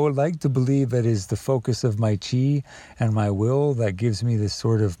would like to believe that is the focus of my chi and my will that gives me this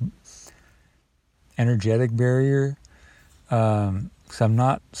sort of energetic barrier. Because I'm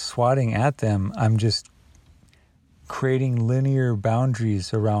not swatting at them. I'm just creating linear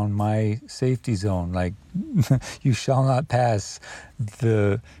boundaries around my safety zone. Like, you shall not pass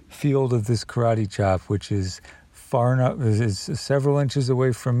the field of this karate chop, which is far enough, is several inches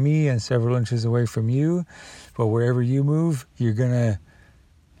away from me and several inches away from you. But wherever you move, you're gonna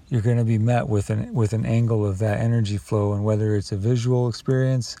be met with an angle of that energy flow, and whether it's a visual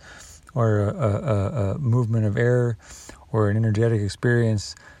experience or a movement of air or an energetic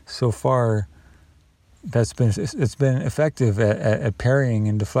experience, so far it's been effective at parrying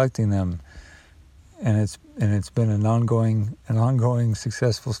and deflecting them, and it's been an ongoing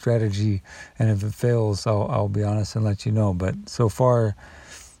successful strategy. And if it fails, I'll be honest and let you know. But so far,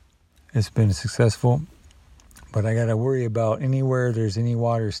 it's been successful. But I got to worry about anywhere there's any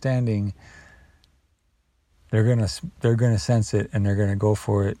water standing. They're gonna sense it and they're gonna go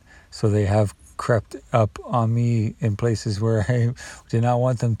for it. So they have crept up on me in places where I did not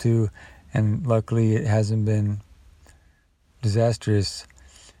want them to, and luckily it hasn't been disastrous.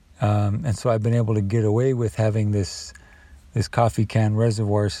 And so I've been able to get away with having this coffee can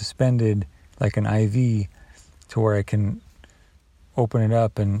reservoir suspended like an IV, to where I can open it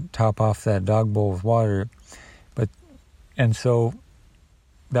up and top off that dog bowl with water. And so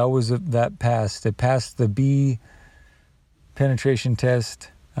that passed. It passed the bee penetration test.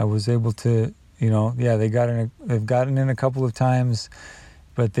 I was able to, they've gotten in a couple of times,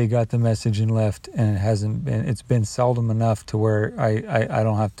 but they got the message and left, and it's been seldom enough to where I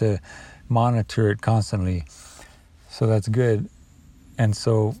don't have to monitor it constantly. So that's good. And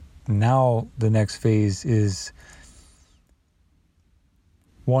so now the next phase is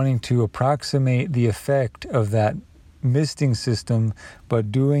wanting to approximate the effect of that misting system,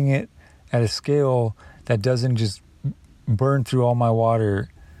 but doing it at a scale that doesn't just burn through all my water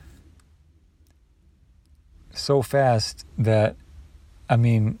so fast that, I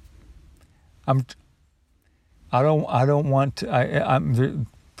don't want to,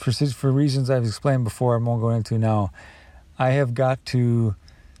 for reasons I've explained before, I won't go into now. I got to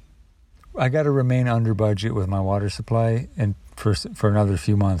remain under budget with my water supply and for another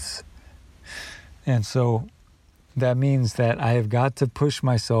few months. And so that means that I have got to push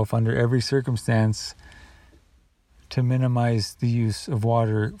myself under every circumstance to minimize the use of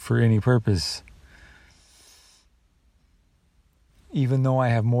water for any purpose. Even though I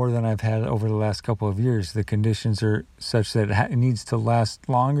have more than I've had over the last couple of years, the conditions are such that it needs to last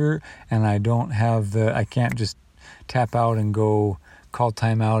longer, and I can't just tap out and go call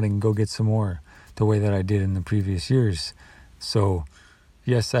time out and go get some more the way that I did in the previous years. So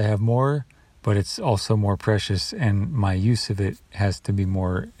yes, I have more, but it's also more precious, and my use of it has to be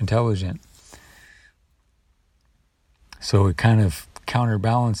more intelligent. So it kind of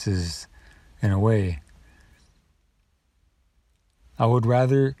counterbalances in a way. I would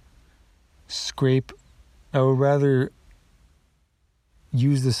rather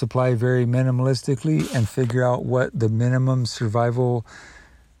use the supply very minimalistically and figure out what the minimum survival,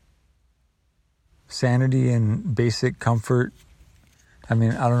 sanity, and basic comfort. I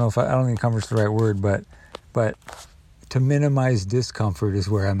don't think comfort's the right word, but to minimize discomfort is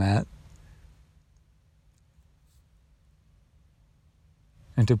where I'm at.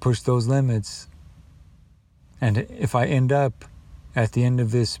 And to push those limits. And if I end up at the end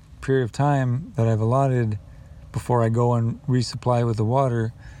of this period of time that I've allotted before I go and resupply with the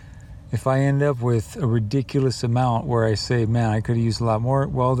water, If I end up with a ridiculous amount where I say, man, I could have used a lot more,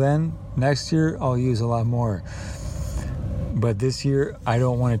 well then, next year I'll use a lot more. But this year, I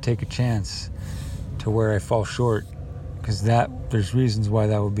don't want to take a chance to where I fall short, because there's reasons why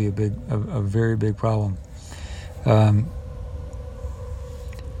that would be a very big problem.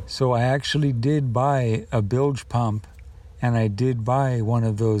 So I actually did buy a bilge pump, and I did buy one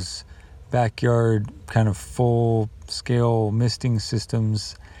of those backyard kind of full-scale misting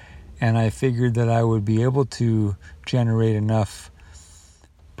systems, and I figured that I would be able to generate enough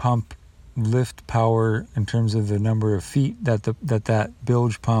pump lift power in terms of the number of feet that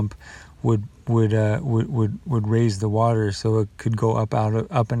bilge pump would raise the water, so it could go up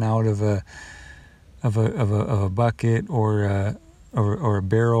and out of a bucket or a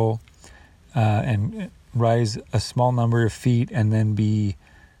barrel, and rise a small number of feet and then be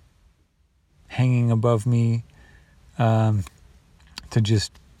hanging above me, to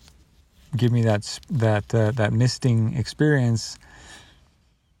just give me that misting experience.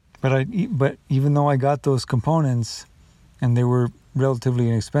 But even though I got those components, and they were relatively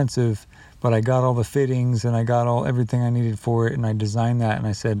inexpensive, but I got all the fittings and I got everything I needed for it, and I designed that, and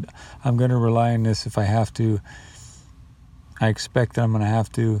I said, I'm going to rely on this if I have to. I expect that I'm going to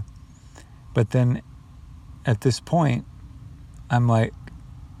have to. But then at this point, I'm like,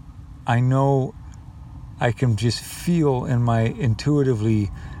 I know I can just feel intuitively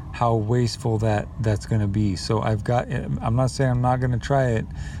how wasteful that's going to be. So I'm not saying I'm not going to try it.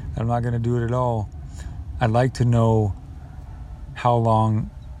 I'm not going to do it at all. I'd like to know how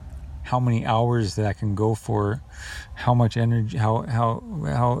many hours that I can go for, how much energy, what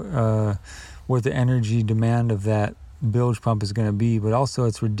the energy demand of that bilge pump is going to be. But also,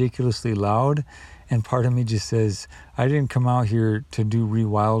 it's ridiculously loud, and part of me just says, I didn't come out here to do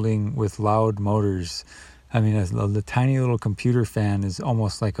rewilding with loud motors. I mean, the tiny little computer fan is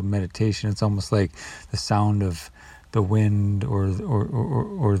almost like a meditation. It's almost like the sound of the wind or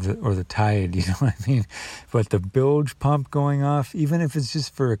the tide, you know what I mean? But the bilge pump going off, even if it's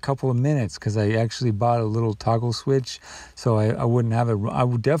just for a couple of minutes, because I actually bought a little toggle switch, so I wouldn't have it. I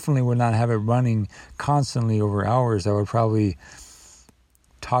definitely would not have it running constantly over hours. I would probably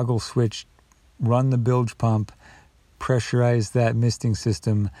toggle switch, run the bilge pump, pressurize that misting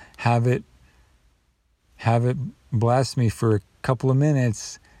system, have it blast me for a couple of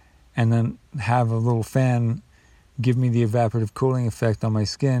minutes, and then have a little fan give me the evaporative cooling effect on my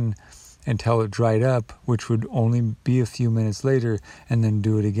skin until it dried up, which would only be a few minutes later, and then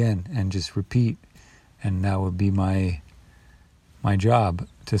do it again and just repeat. And that would be my job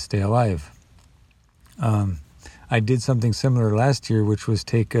to stay alive. I did something similar last year, which was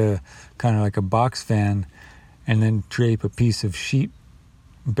take a kind of like a box fan and then drape a piece of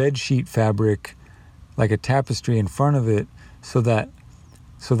bed sheet fabric, like a tapestry, in front of it, so that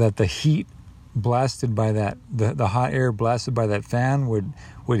the heat blasted by that, the hot air blasted by that fan would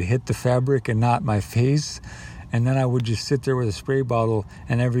hit the fabric and not my face. And then I would just sit there with a spray bottle,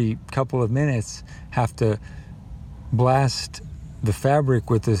 and every couple of minutes have to blast the fabric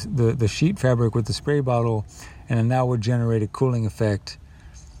with the sheet fabric with the spray bottle, and then that would generate a cooling effect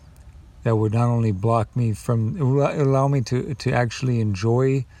that would not only block me from, it would allow me to actually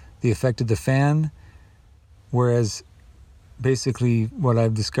enjoy the effect of the fan. Whereas basically what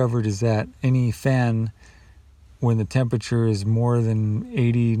I've discovered is that any fan, when the temperature is more than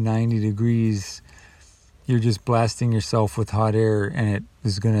 80, 90 degrees, you're just blasting yourself with hot air, and it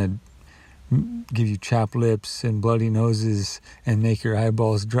is going to give you chapped lips and bloody noses and make your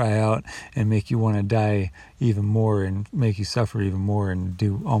eyeballs dry out and make you want to die even more and make you suffer even more and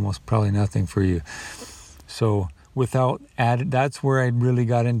do almost probably nothing for you. So that's where I really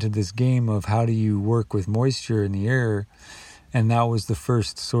got into this game of how do you work with moisture in the air. And that was the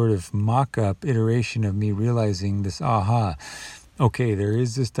first sort of mock-up iteration of me realizing this, okay, there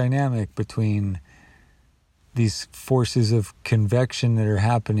is this dynamic between these forces of convection that are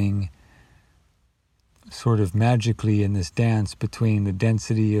happening sort of magically in this dance between the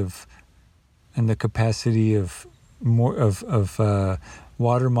density of and the capacity of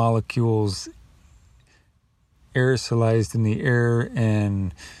water molecules aerosolized in the air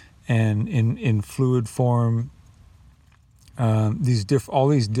and in fluid form. All these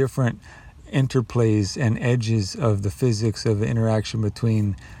different interplays and edges of the physics of the interaction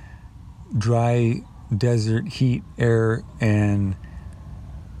between dry desert heat air and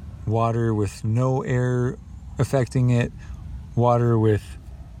water with no air affecting it, water with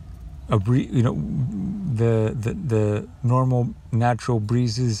the normal natural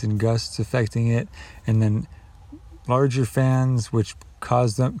breezes and gusts affecting it, and then larger fans which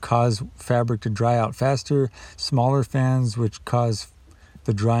cause fabric to dry out faster, smaller fans which cause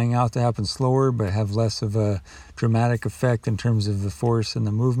the drying out to happen slower, but have less of a dramatic effect in terms of the force and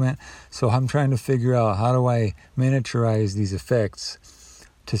the movement. So I'm trying to figure out, how do I miniaturize these effects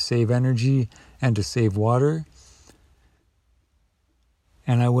to save energy and to save water?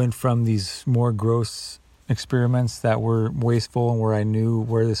 And I went from these more gross experiments that were wasteful and where I knew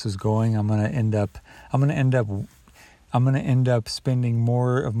where this was going. I'm gonna end up spending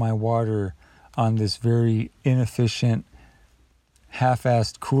more of my water on this very inefficient,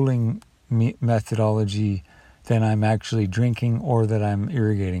 half-assed cooling methodology than I'm actually drinking or that I'm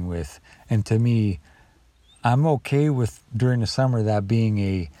irrigating with. And to me, I'm okay with, during the summer, that being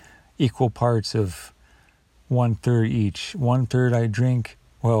a equal parts of 1/3 each. 1/3 I drink,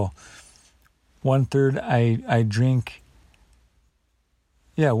 1/3 I drink.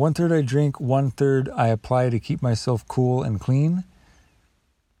 Yeah, 1/3 I drink, 1/3 I apply to keep myself cool and clean,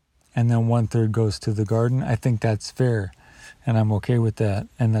 and then 1/3 goes to the garden. I think that's fair, and I'm okay with that,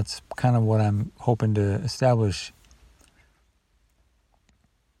 and that's kind of what I'm hoping to establish.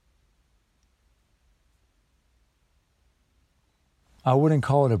 I wouldn't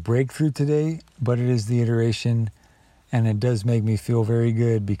call it a breakthrough today, but it is the iteration, and it does make me feel very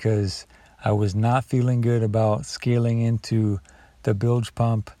good, because I was not feeling good about scaling into the bilge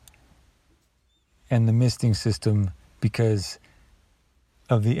pump and the misting system because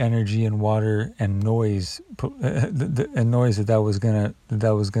of the energy and water and noise, and noise that was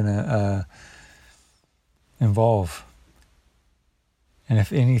gonna involve. And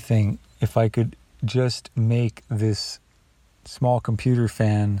if anything, if I could just make this small computer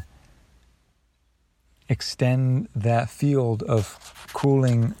fan extend that field of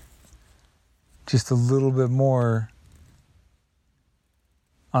cooling just a little bit more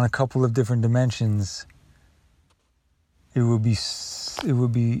on a couple of different dimensions, it would be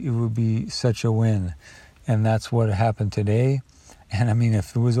such a win. And that's what happened today. And I mean,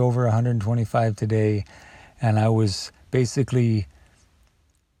 if it was over 125 today, and I was basically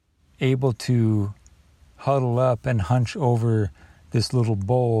able to huddle up and hunch over this little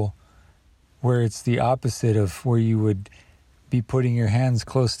bowl, where it's the opposite of where you would be putting your hands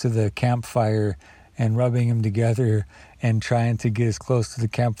close to the campfire and rubbing them together and trying to get as close to the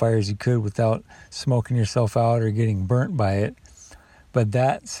campfire as you could without smoking yourself out or getting burnt by it. But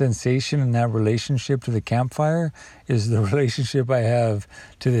that sensation and that relationship to the campfire is the relationship I have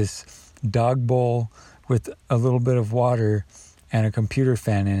to this dog bowl with a little bit of water and a computer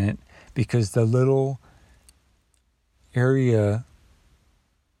fan in it, because the little area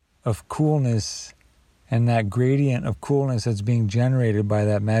of coolness and that gradient of coolness that's being generated by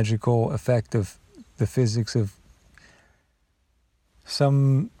that magical effect of the physics of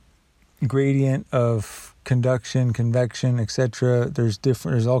some gradient of conduction, convection, etc.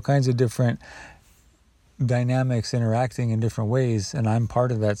 There's all kinds of different dynamics interacting in different ways, and I'm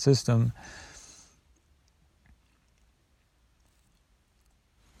part of that system.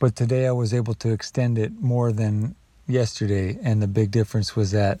 But today I was able to extend it more than yesterday, and the big difference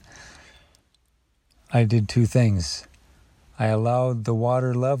was that I did two things. I allowed the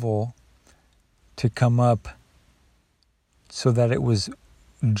water level to come up so that it was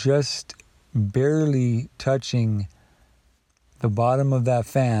just barely touching the bottom of that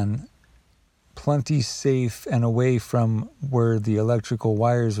fan, plenty safe and away from where the electrical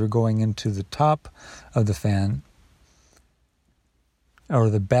wires were going into the top of the fan, or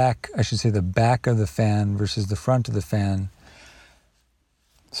the back, I should say the back of the fan versus the front of the fan.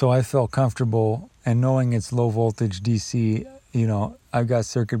 So I felt comfortable, and knowing it's low voltage DC, I've got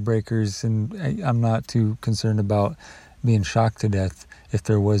circuit breakers, and I'm not too concerned about being shocked to death if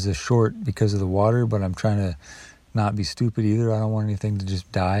there was a short because of the water, but I'm trying to not be stupid either. I don't want anything to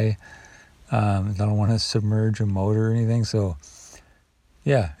just die. I don't want to submerge a motor or anything. So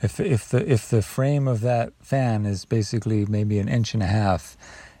yeah, if the frame of that fan is basically maybe 1.5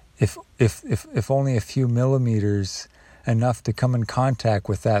 inches, if only a few millimeters, enough to come in contact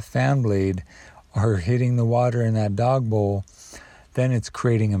with that fan blade or hitting the water in that dog bowl, then it's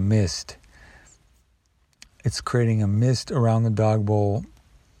creating a mist. It's creating a mist around the dog bowl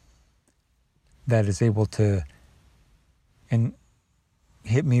that is able to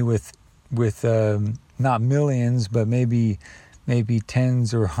hit me with not millions, but maybe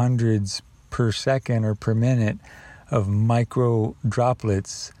tens or hundreds per second or per minute of micro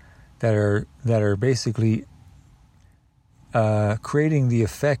droplets that are basically creating the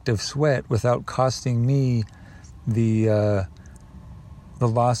effect of sweat without costing me the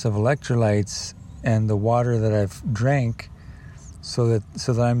loss of electrolytes and the water that I've drank, so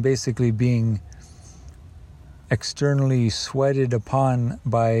that I'm basically being externally sweated upon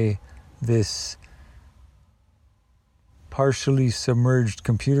by this partially submerged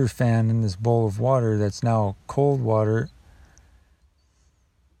computer fan in this bowl of water that's now cold water.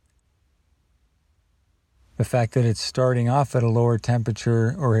 The fact that it's starting off at a lower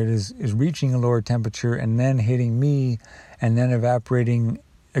temperature, or it is reaching a lower temperature and then hitting me and then evaporating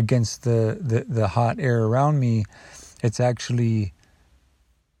against the hot air around me, it's actually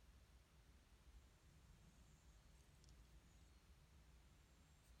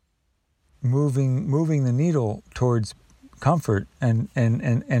moving the needle towards comfort and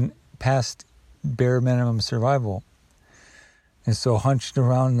past bare minimum survival. And so hunched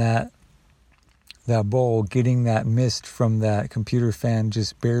around that bowl, getting that mist from that computer fan,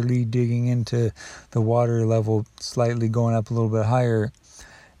 just barely digging into the water level, slightly going up a little bit higher.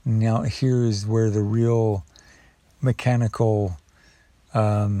 Now here is where the real mechanical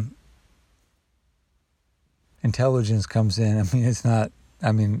intelligence comes in. I mean, it's not.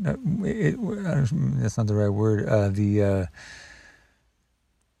 I mean, that's not the right word.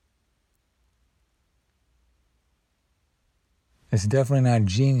 It's definitely not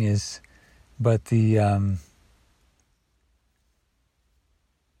genius, but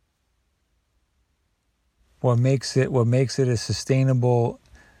what makes it a sustainable,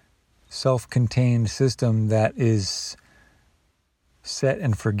 self-contained system that is set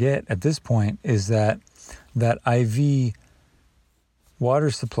and forget at this point is that IV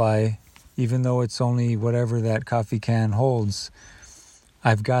water supply, even though it's only whatever that coffee can holds,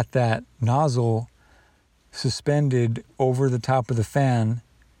 I've got that nozzle suspended over the top of the fan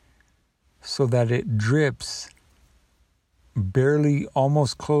so that it drips, barely,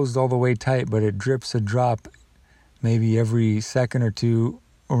 almost closed all the way tight, but it drips a drop maybe every second or two,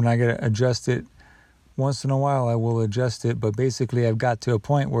 or when I gotta adjust it once in a while, I will adjust it. But basically I've got to a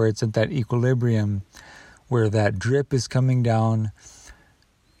point where it's at that equilibrium where that drip is coming down.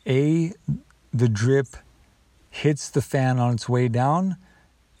 The drip hits the fan on its way down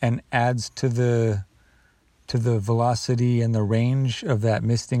and adds to the velocity and the range of that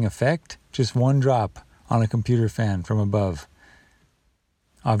misting effect. Just one drop on a computer fan from above.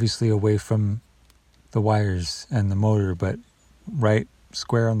 Obviously away from the wires and the motor, but right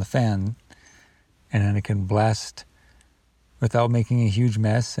square on the fan. And then it can blast without making a huge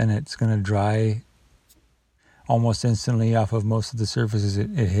mess, and it's going to dry almost instantly off of most of the surfaces it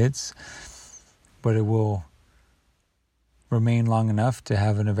hits, but it will remain long enough to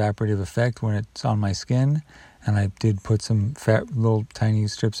have an evaporative effect when it's on my skin. And I did put some little tiny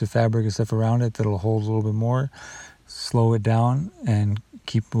strips of fabric and stuff around it that'll hold a little bit more, slow it down, and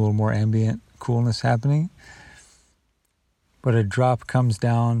keep a little more ambient coolness happening. But a drop comes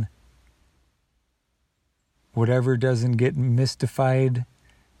down. Whatever doesn't get mystified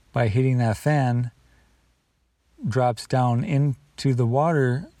by hitting that fan drops down into the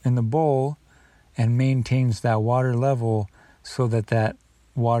water in the bowl and maintains that water level so that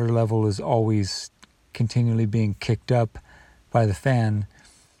water level is always continually being kicked up by the fan.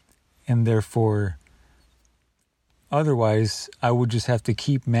 And therefore, otherwise, I would just have to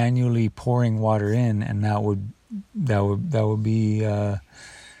keep manually pouring water in, and that would be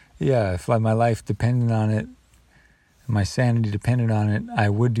if my life depended on it, my sanity depended on it, I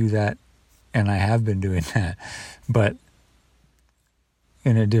would do that, and I have been doing that, but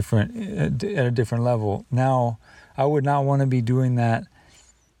at a different level. Now, I would not want to be doing that.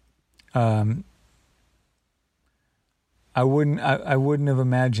 I wouldn't have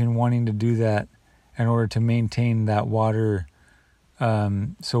imagined wanting to do that in order to maintain that water,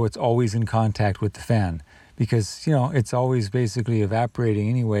 so it's always in contact with the fan, because it's always basically evaporating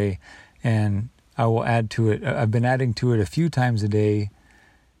anyway, and I will add to it. I've been adding to it a few times a day,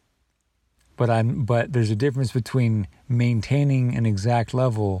 but there's a difference between maintaining an exact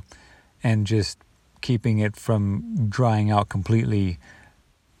level and just keeping it from drying out completely,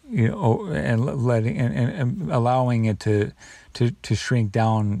 and letting and allowing it to shrink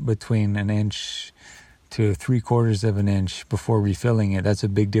down between an inch to 3/4 of an inch before refilling it. That's a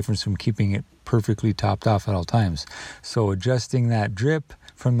big difference from keeping it perfectly topped off at all times. So adjusting that drip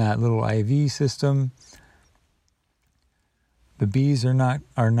from that little IV system. The bees are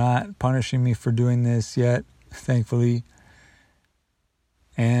not punishing me for doing this yet, thankfully.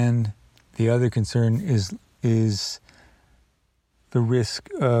 And the other concern is the risk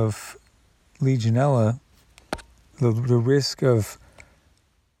of Legionella, the risk of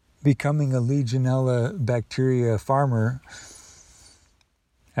becoming a Legionella bacteria farmer,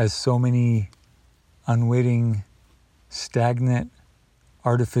 as so many unwitting, stagnant,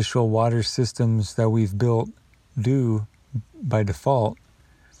 artificial water systems that we've built do by default.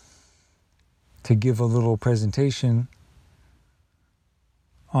 To give a little presentation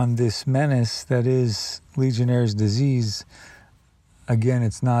on this menace that is Legionnaire's disease. Again,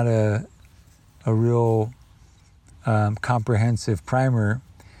 it's not a real comprehensive primer,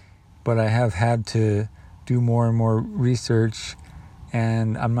 but I have had to do more and more research,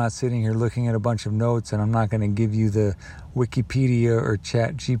 and I'm not sitting here looking at a bunch of notes, and I'm not going to give you the Wikipedia or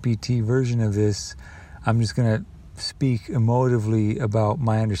Chat GPT version of this. I'm just going to speak emotively about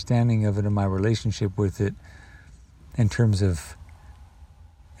my understanding of it and my relationship with it in terms of,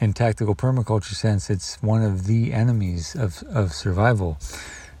 in tactical permaculture sense, it's one of the enemies of survival.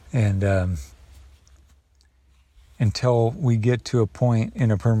 And until we get to a point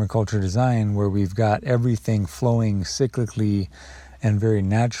in a permaculture design where we've got everything flowing cyclically and very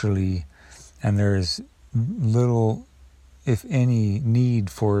naturally, and there's little, if any, need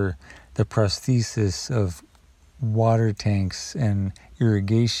for the prosthesis of water tanks and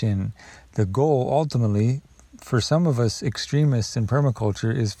irrigation, the goal ultimately, for some of us extremists in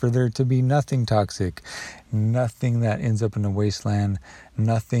permaculture, is for there to be nothing toxic, nothing that ends up in the wasteland,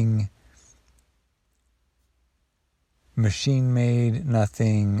 nothing machine-made,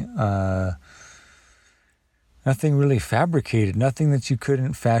 nothing really fabricated, nothing that you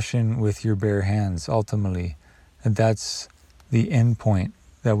couldn't fashion with your bare hands, ultimately. And that's the end point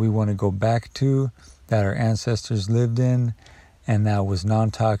that we want to go back to, that our ancestors lived in, and that was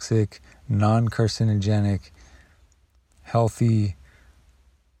non-toxic, non-carcinogenic, healthy,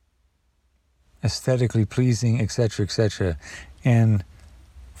 aesthetically pleasing, etc., etc. And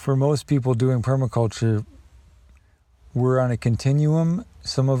for most people doing permaculture, we're on a continuum.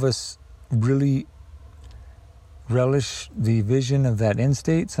 Some of us really relish the vision of that end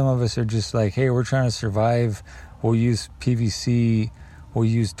state. Some of us are just like, hey, we're trying to survive. We'll use PVC, we'll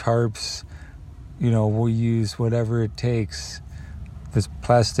use tarps, we'll use whatever it takes, this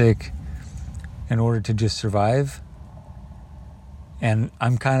plastic, in order to just survive. And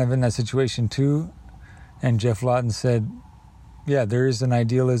I'm kind of in that situation too. And Jeff Lawton said, yeah, there is an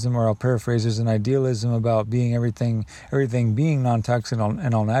idealism, or I'll paraphrase, there's an idealism about being everything being non-toxic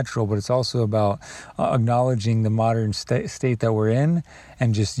and all natural, but it's also about acknowledging the modern state that we're in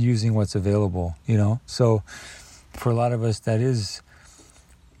and just using what's available, So for a lot of us, that is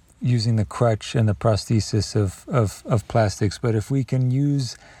using the crutch and the prosthesis of plastics. But if we can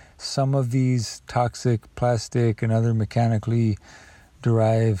use some of these toxic plastic and other mechanically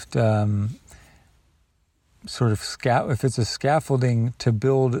derived sort of if it's a scaffolding to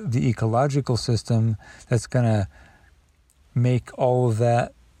build the ecological system that's going to make all of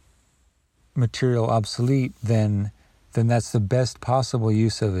that material obsolete, then that's the best possible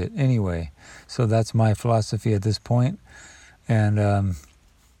use of it anyway. So that's my philosophy at this point. And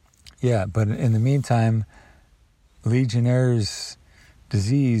but in the meantime, Legionnaire's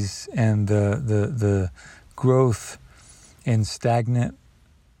disease and the growth in stagnant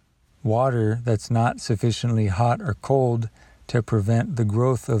water that's not sufficiently hot or cold to prevent the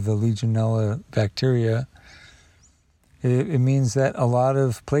growth of the Legionella bacteria, it means that a lot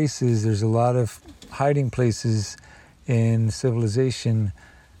of places, there's a lot of hiding places in civilization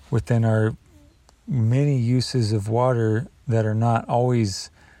within our many uses of water that are not always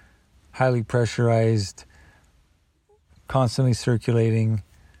highly pressurized, constantly circulating,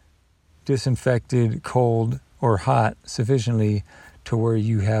 disinfected, cold, or hot sufficiently to where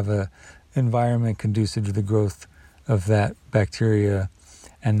you have a environment conducive to the growth of that bacteria.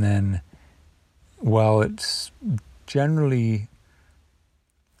 And then, while it's generally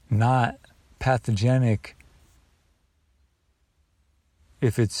not pathogenic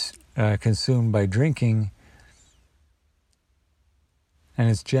if it's consumed by drinking, and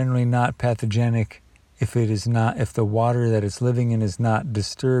it's generally not pathogenic if the water that it's living in is not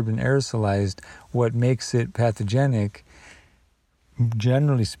disturbed and aerosolized, what makes it pathogenic,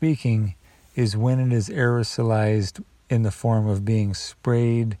 generally speaking, is when it is aerosolized in the form of being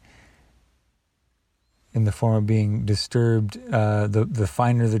sprayed, in the form of being disturbed. The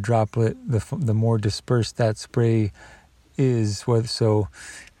finer the droplet, the more dispersed that spray is. So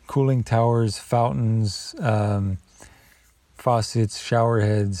cooling towers, fountains, faucets, shower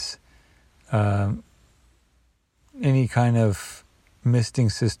heads, any kind of misting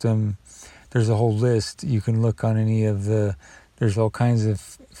system. There's a whole list. You can look on any of there's all kinds of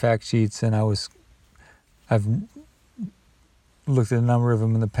fact sheets, and I've looked at a number of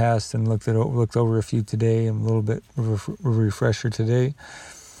them in the past and looked over a few today. I'm a little bit of a refresher today.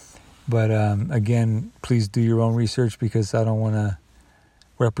 But again, please do your own research, because I don't want to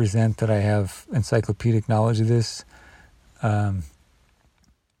represent that I have encyclopedic knowledge of this.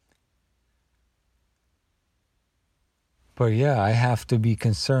 But yeah, I have to be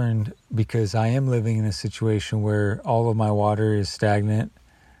concerned because I am living in a situation where all of my water is stagnant.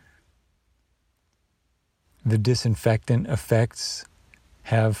 the disinfectant effects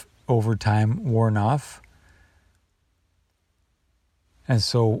have over time worn off. And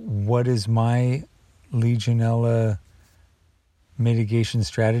so what is my Legionella mitigation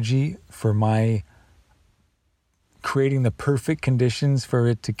strategy for my creating the perfect conditions for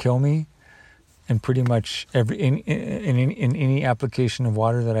it to kill me in pretty much in any application of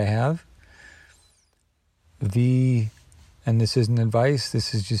water that I have? And this isn't advice,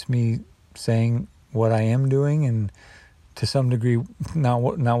 this is just me saying what I am doing, and to some degree not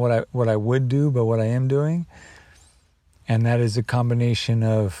what I would do, but what I am doing. And that is a combination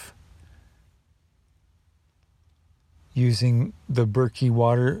of using the Berkey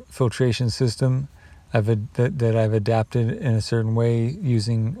water filtration system that I've adapted in a certain way,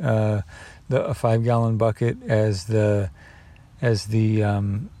 using a 5-gallon bucket as the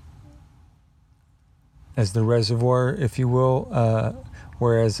reservoir, if you will,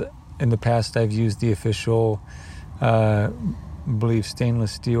 whereas in the past I've used the official, believe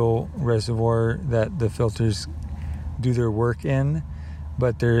stainless steel reservoir that the filters do their work in.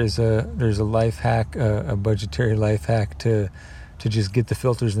 But there's a life hack, a budgetary life hack to just get the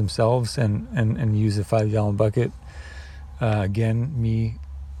filters themselves and use a 5-gallon bucket. Again, me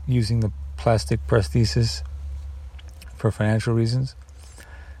using the plastic prosthesis for financial reasons.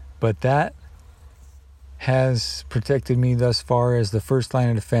 But that has protected me thus far as the first line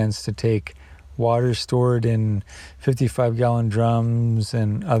of defense to take water stored in 55-gallon drums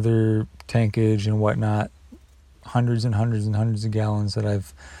and other tankage and whatnot, hundreds and hundreds and hundreds of gallons that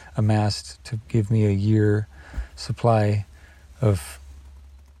I've amassed to give me a year supply of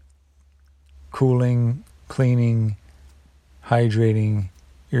cooling, cleaning, hydrating,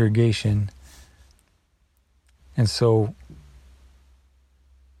 irrigation. And so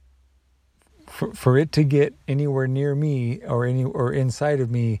for it to get anywhere near me or inside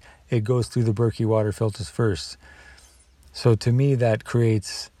of me, it goes through the Berkey water filters first. So to me, that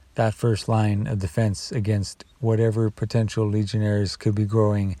creates that first line of defense against whatever potential legionnaires could be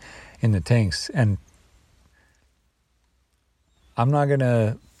growing in the tanks. And I'm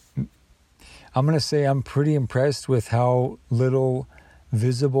gonna say I'm pretty impressed with how little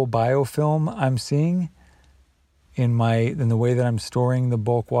visible biofilm I'm seeing in the way that I'm storing the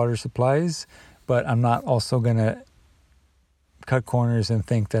bulk water supplies. But I'm not also gonna cut corners and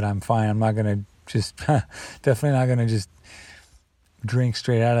think that I'm fine. I'm not gonna just definitely not gonna just drink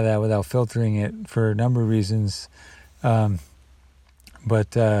straight out of that without filtering it for a number of reasons. But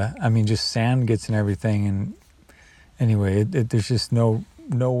just sand gets in everything. And anyway, there's just no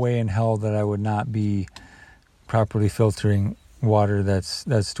way in hell that I would not be properly filtering water that's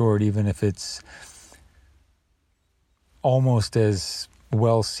stored, even if it's almost as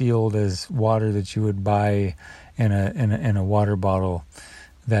well sealed as water that you would buy in a water bottle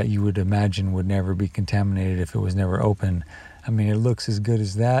that you would imagine would never be contaminated if it was never open. I mean, it looks as good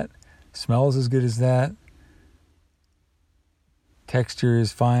as that, smells as good as that, texture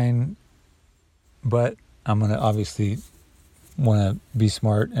is fine, but I'm going to obviously want to be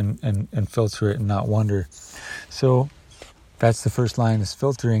smart and filter it and not wonder. So that's the first line, is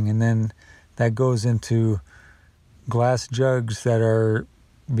filtering, and then that goes into glass jugs that are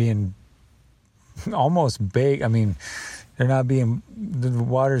being almost baked. I mean, the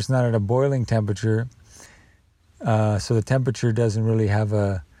water's not at a boiling temperature, so the temperature doesn't really have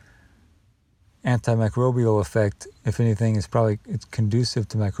a antimicrobial effect. If anything, it's conducive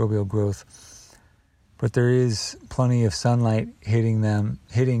to microbial growth. But there is plenty of sunlight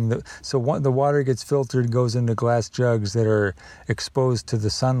so the water gets filtered, goes into glass jugs that are exposed to the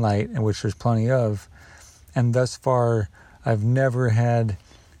sunlight, and which there's plenty of. And thus far, I've never had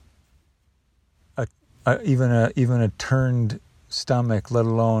even a turned stomach, let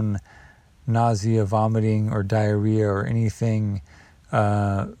alone nausea, vomiting, or diarrhea, or anything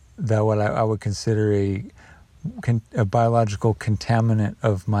that I would consider a biological contaminant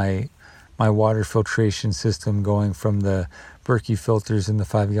of my water filtration system, going from the Berkey filters in the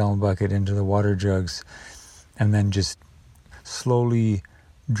 5-gallon bucket into the water jugs, and then just slowly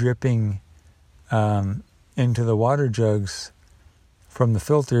dripping into the water jugs from the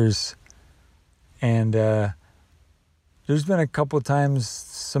filters. And there's been a couple of times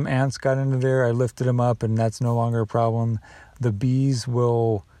some ants got into there. I lifted them up, and that's no longer a problem. The bees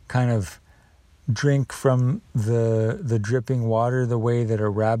will kind of drink from the dripping water the way that a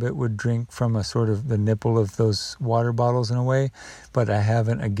rabbit would drink from a sort of the nipple of those water bottles in a way. But I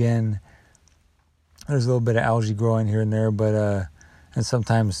haven't, again, there's a little bit of algae growing here and there, but and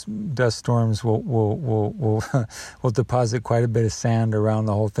sometimes dust storms will deposit quite a bit of sand around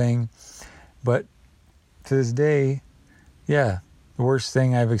the whole thing. But to this day, yeah, worst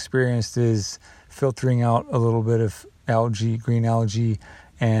thing I've experienced is filtering out a little bit of algae, green algae,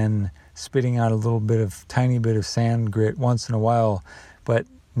 and spitting out tiny bit of sand grit once in a while, but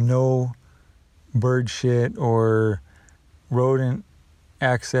no bird shit or rodent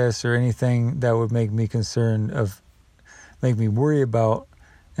access or anything that would make me make me worry about,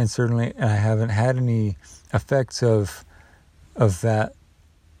 and certainly I haven't had any effects of that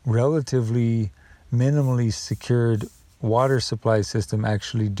relatively minimally secured water supply system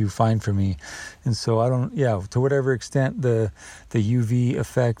actually do fine for me. And so to whatever extent the UV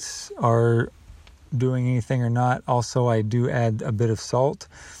effects are doing anything or not. Also, I do add a bit of salt,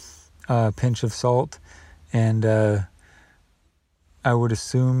 a pinch of salt, and I would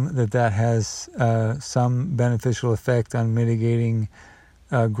assume that has some beneficial effect on mitigating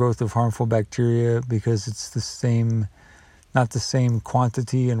growth of harmful bacteria, because it's not the same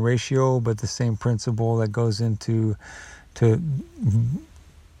quantity and ratio, but the same principle that goes into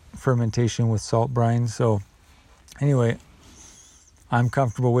fermentation with salt brine. So anyway, I'm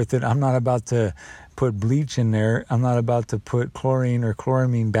comfortable with it. I'm not about to put bleach in there. I'm not about to put chlorine or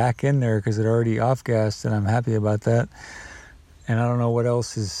chloramine back in there because it already off-gassed, and I'm happy about that. And I don't know what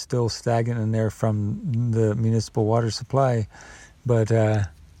else is still stagnant in there from the municipal water supply, but at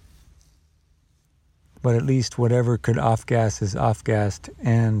least whatever could off-gas is off-gassed,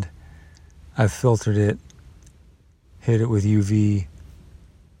 and I've filtered it, hit it with UV,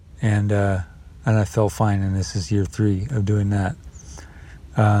 and I felt fine, and this is year 3 of doing that.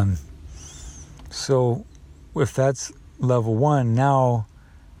 So if that's level 1, now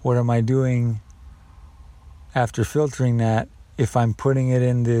what am I doing after filtering that? If I'm putting it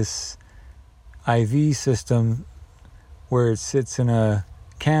in this IV system where it sits in a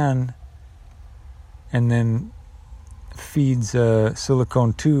can and then feeds a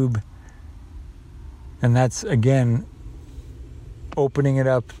silicone tube, and that's again opening it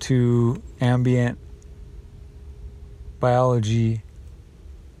up to ambient biology.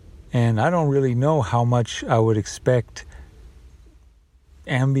 And I don't really know how much I would expect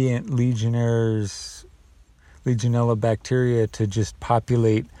ambient Legionella bacteria to just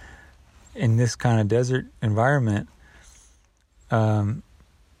populate in this kind of desert environment.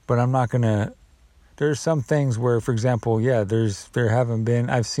 But I'm not going to... There's some things where, for example,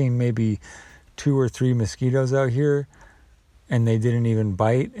 I've seen maybe 2 or 3 mosquitoes out here, and they didn't even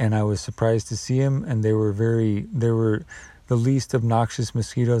bite, and I was surprised to see them, and they were the least obnoxious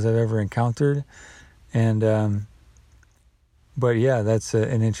mosquitoes I've ever encountered. And but yeah, that's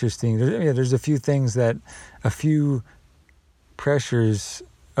an interesting... There's a few things a few pressures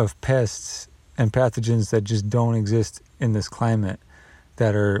of pests and pathogens that just don't exist in this climate,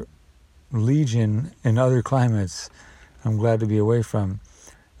 that are legion in other climates. I'm glad to be away from.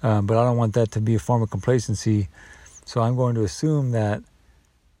 But I don't want that to be a form of complacency. So I'm going to assume that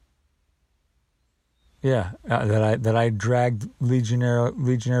I dragged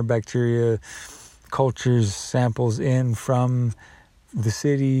Legionnaire bacteria cultures, samples in from the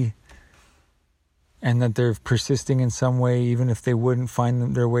city, and that they're persisting in some way, even if they wouldn't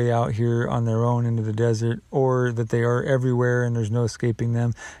find their way out here on their own into the desert, or that they are everywhere and there's no escaping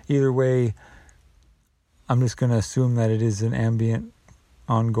them. Either way, I'm just going to assume that it is an ambient,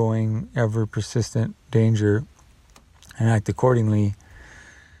 ongoing, ever persistent danger and act accordingly.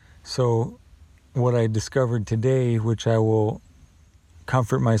 So what I discovered today, which I will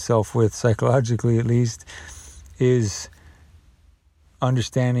comfort myself with psychologically at least, is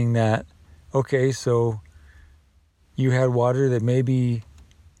understanding that, okay, so you had water that may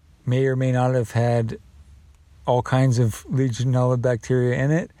or may not have had all kinds of Legionella bacteria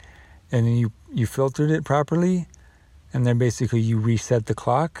in it, and then you filtered it properly, and then basically you reset the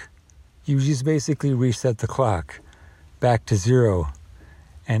clock. You just basically reset the clock back to 0.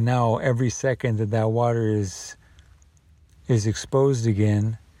 And now every second that water is exposed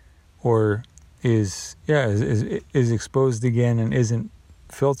again, or is exposed again and isn't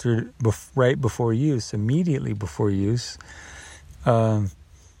filtered right before use, immediately before use, then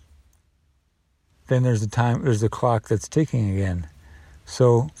there's the clock that's ticking again.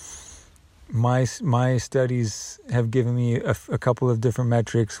 So my studies have given me a couple of different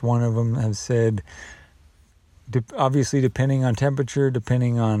metrics. One of them has said, obviously depending on temperature,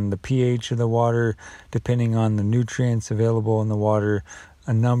 depending on the pH of the water, depending on the nutrients available in the water,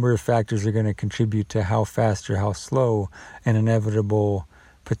 a number of factors are going to contribute to how fast or how slow an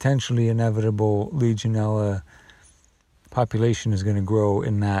potentially inevitable Legionella population is going to grow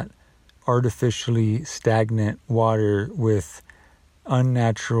in that artificially stagnant water with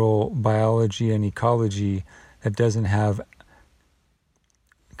unnatural biology and ecology that doesn't have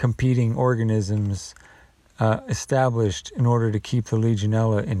competing organisms established in order to keep the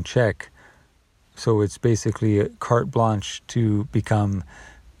Legionella in check. So it's basically a carte blanche to become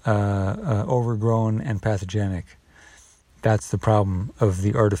overgrown and pathogenic. That's the problem of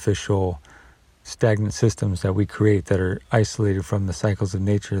the artificial stagnant systems that we create that are isolated from the cycles of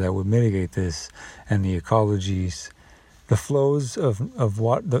nature that would mitigate this, and the ecologies, the flows of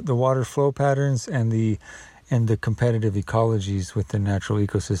the water flow patterns, and the competitive ecologies with the natural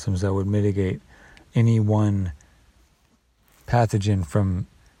ecosystems that would mitigate any one pathogen from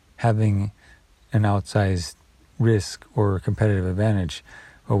having an outsized risk or competitive advantage.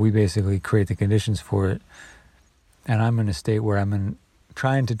 Well, we basically create the conditions for it. And I'm in a state where I'm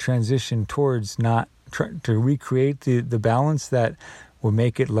trying to transition towards to recreate the balance that will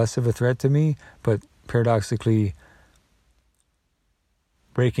make it less of a threat to me, but paradoxically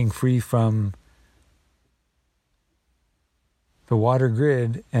breaking free from the water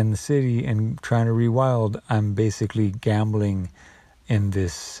grid and the city and trying to rewild. I'm basically gambling in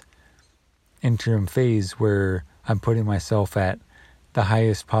this interim phase where I'm putting myself at the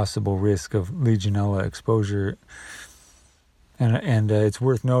highest possible risk of Legionella exposure. And it's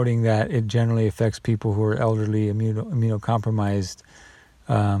worth noting that it generally affects people who are elderly, immunocompromised,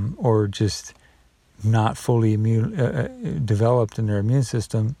 or just not fully developed in their immune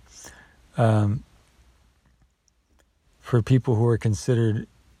system. For people who are considered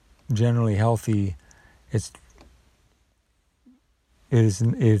generally healthy, it's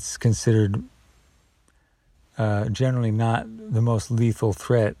considered generally not the most lethal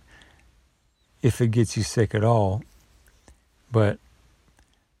threat if it gets you sick at all. But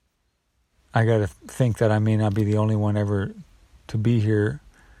I got to think that I may not be the only one ever to be here,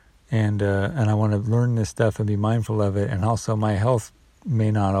 and I want to learn this stuff and be mindful of it. And also, my health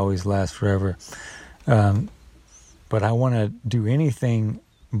may not always last forever, but I want to do anything.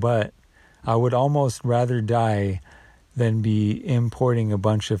 But I would almost rather die than be importing a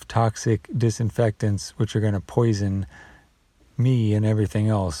bunch of toxic disinfectants, which are going to poison me and everything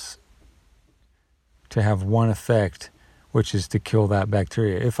else, to have one effect, which is to kill that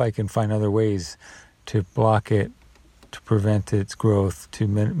bacteria. If I can find other ways to block it, to prevent its growth, to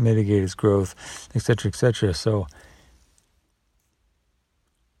mitigate its growth, etc., etc. So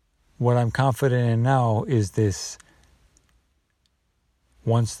what I'm confident in now is this: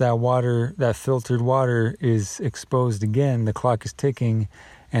 once that filtered water is exposed again, the clock is ticking,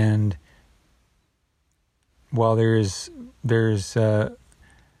 and while there's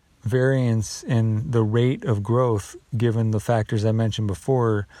variance in the rate of growth given the factors I mentioned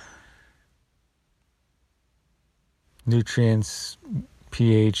before, nutrients,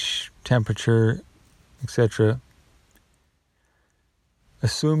 pH, temperature, etc.,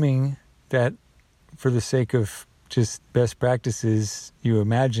 assuming that for the sake of just best practices, you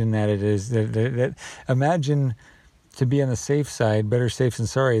imagine that it is, that imagine, to be on the safe side, better safe than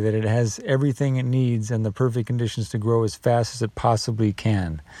sorry, that it has everything it needs and the perfect conditions to grow as fast as it possibly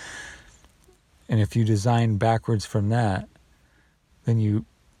can. And if you design backwards from that, then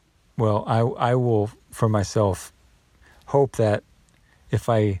I will, for myself, hope that if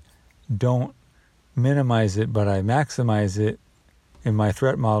I don't minimize it, but I maximize it in my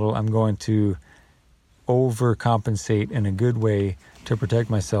threat model, I'm going to overcompensate in a good way to protect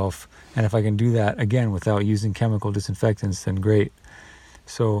myself. And if I can do that, again, without using chemical disinfectants, then great.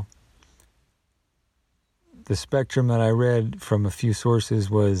 So the spectrum that I read from a few sources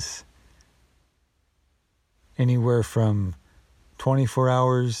was anywhere from 24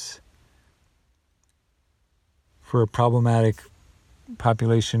 hours for a problematic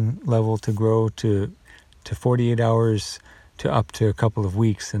population level to grow to 48 hours to up to a couple of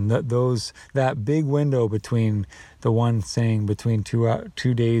weeks. And that big window between the one saying between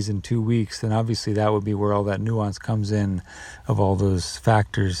 2 days and 2 weeks, then obviously that would be where all that nuance comes in of all those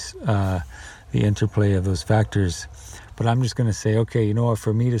factors, the interplay of those factors. But I'm just going to say, okay, you know what,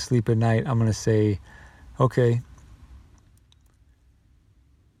 for me to sleep at night, I'm going to say, okay,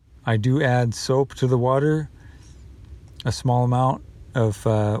 I do add soap to the water, a small amount of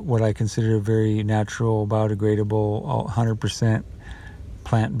what I consider a very natural, biodegradable, 100%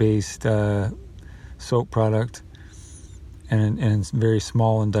 plant-based soap product, and in very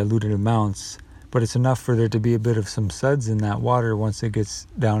small and diluted amounts. But it's enough for there to be a bit of some suds in that water once it gets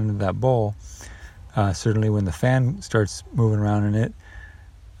down into that bowl. Certainly when the fan starts moving around in it,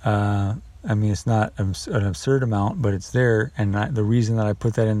 I mean, it's not an absurd amount, but it's there. And the reason that I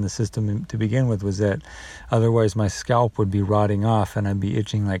put that in the system to begin with was that otherwise my scalp would be rotting off and I'd be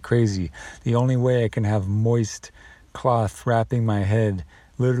itching like crazy. The only way I can have moist cloth wrapping my head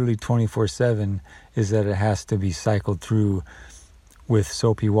literally 24/7 is that it has to be cycled through with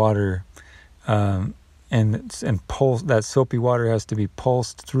soapy water and pulse. That soapy water has to be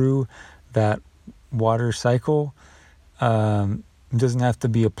pulsed through that water cycle. It doesn't have to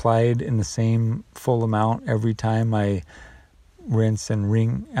be applied in the same full amount every time I rinse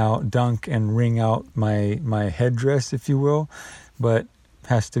and dunk and wring out my headdress, if you will, but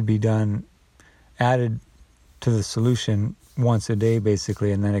has to be done, added to the solution once a day,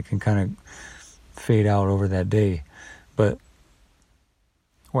 basically, and then it can kind of fade out over that day. But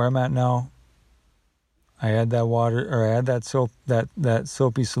where I'm at now, I add that water, or I add that soap, that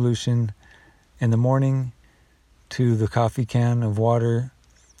soapy solution in the morning to the coffee can of water,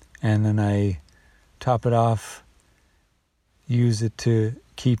 and then I top it off, use it to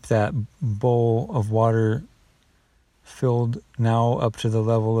keep that bowl of water filled now up to the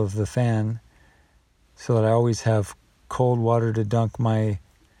level of the fan, so that I always have cold water to dunk my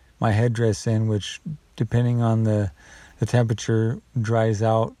headdress in, which, depending on the temperature, dries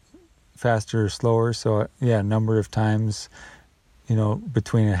out faster or slower. So yeah, number of times,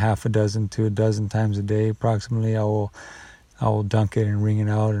 between a half a dozen to a dozen times a day approximately, I will dunk it and wring it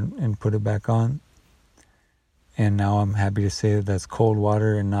out and put it back on. And now I'm happy to say that that's cold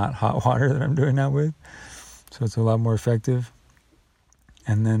water and not hot water that I'm doing that with. So it's a lot more effective.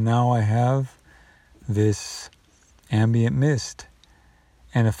 And then now I have this ambient mist.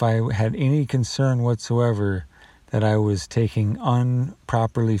 And if I had any concern whatsoever that I was taking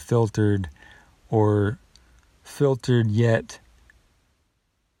improperly filtered or filtered yet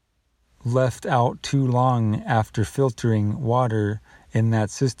left out too long after filtering water in that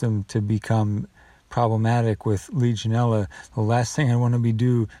system to become problematic with Legionella, the last thing I want to be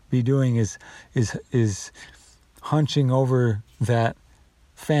doing is hunching over that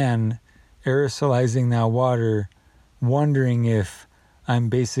fan, aerosolizing that water, wondering if I'm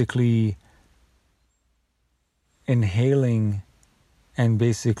basically inhaling and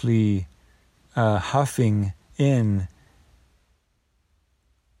basically huffing in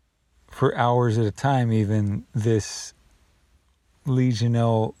for hours at a time, even this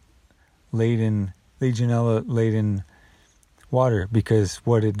Legionella laden water, because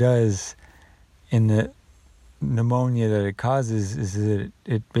what it does in the pneumonia that it causes is that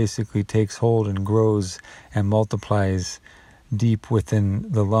it basically takes hold and grows and multiplies deep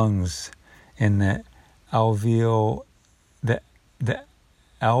within the lungs, and the alveol,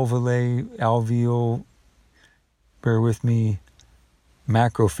 bear with me,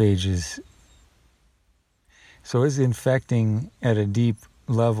 macrophages. So it's infecting at a deep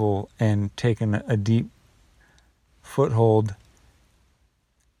level and taking a deep foothold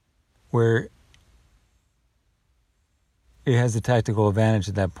where it has a tactical advantage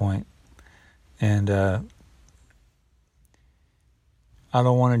at that point. And I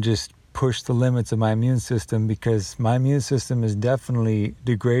don't want to just push the limits of my immune system, because my immune system is definitely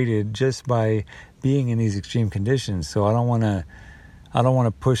degraded just by being in these extreme conditions. So I don't want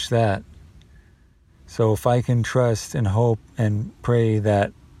to push that. So if I can trust and hope and pray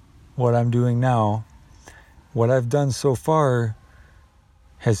that what I'm doing now, what I've done so far,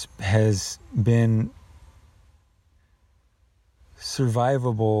 has been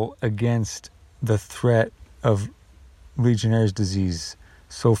survivable against the threat of Legionnaire's disease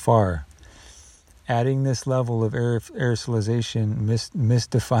so far. Adding this level of aerosolization,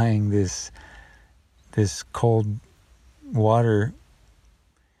 mystifying this cold water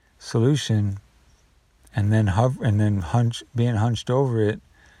solution, and then being hunched over it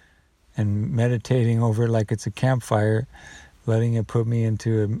and meditating over it like it's a campfire, letting it put me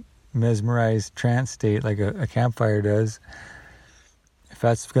into a mesmerized trance state like a campfire does. If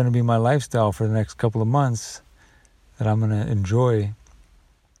that's going to be my lifestyle for the next couple of months that I'm going to enjoy,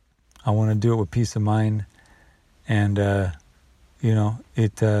 I want to do it with peace of mind. And it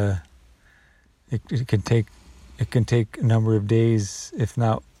can take a number of days, if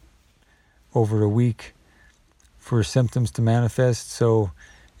not over a week, for symptoms to manifest. So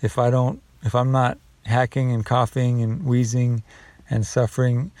if I'm not hacking and coughing and wheezing and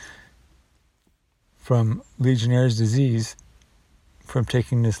suffering from Legionnaire's disease, from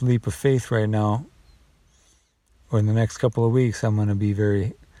taking this leap of faith right now, or in the next couple of weeks, I'm going to be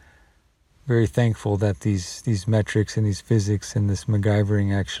very, very thankful that these metrics and these physics and this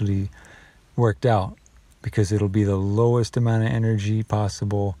MacGyvering actually worked out, because it'll be the lowest amount of energy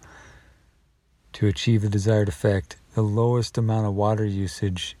possible to achieve the desired effect, the lowest amount of water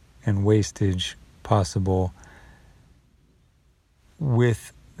usage and wastage possible,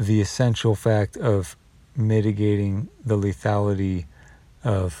 with the essential fact of mitigating the lethality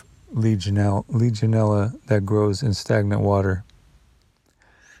of Legionella that grows in stagnant water.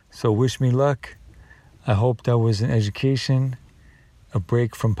 So wish me luck. I hope that was an education, a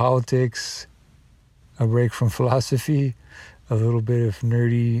break from politics, a break from philosophy, a little bit of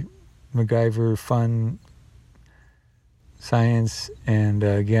nerdy MacGyver fun science, and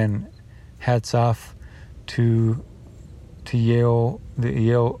again, hats off to Yale, the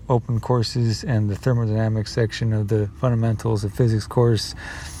Yale open courses and the thermodynamics section of the fundamentals of physics course,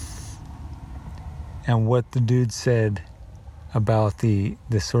 and what the dude said about the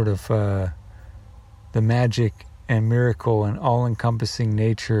sort of the magic and miracle and all-encompassing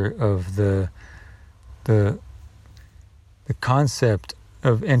nature of the concept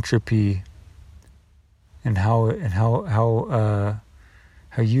of entropy, and how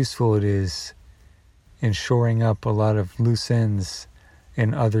useful it is in shoring up a lot of loose ends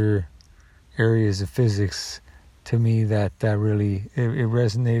in other areas of physics. To me, that really it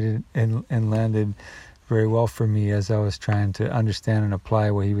resonated and landed very well for me as I was trying to understand and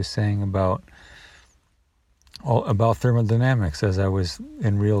apply what he was saying about thermodynamics, as I was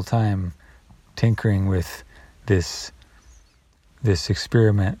in real time tinkering with this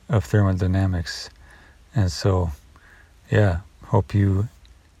experiment of thermodynamics. And so, yeah, I hope you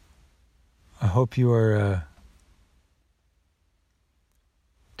are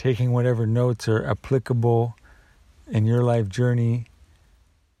taking whatever notes are applicable in your life journey,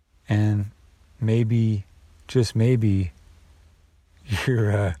 and maybe, just maybe,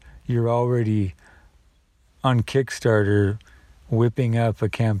 you're already on Kickstarter whipping up a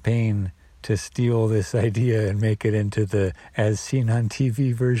campaign to steal this idea and make it into the as seen on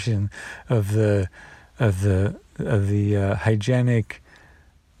TV version of the hygienic,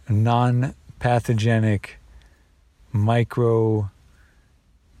 non-pathogenic, micro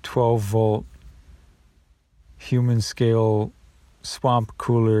 12-volt human scale swamp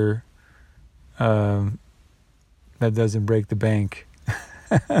cooler that doesn't break the bank.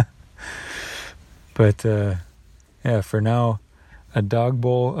 But yeah, for now, a dog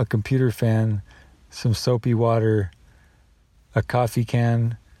bowl, a computer fan, some soapy water, a coffee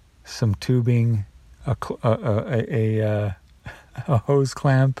can, some tubing, a hose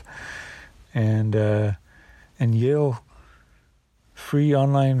clamp, and Yale free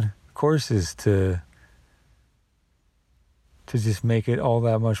online courses to just make it all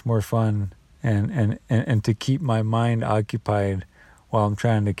that much more fun, and to keep my mind occupied while I'm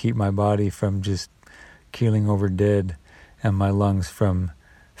trying to keep my body from just keeling over dead, and my lungs from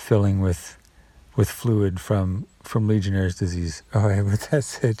filling with fluid from Legionnaire's disease. All right, but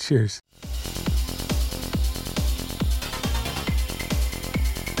that's it. Cheers.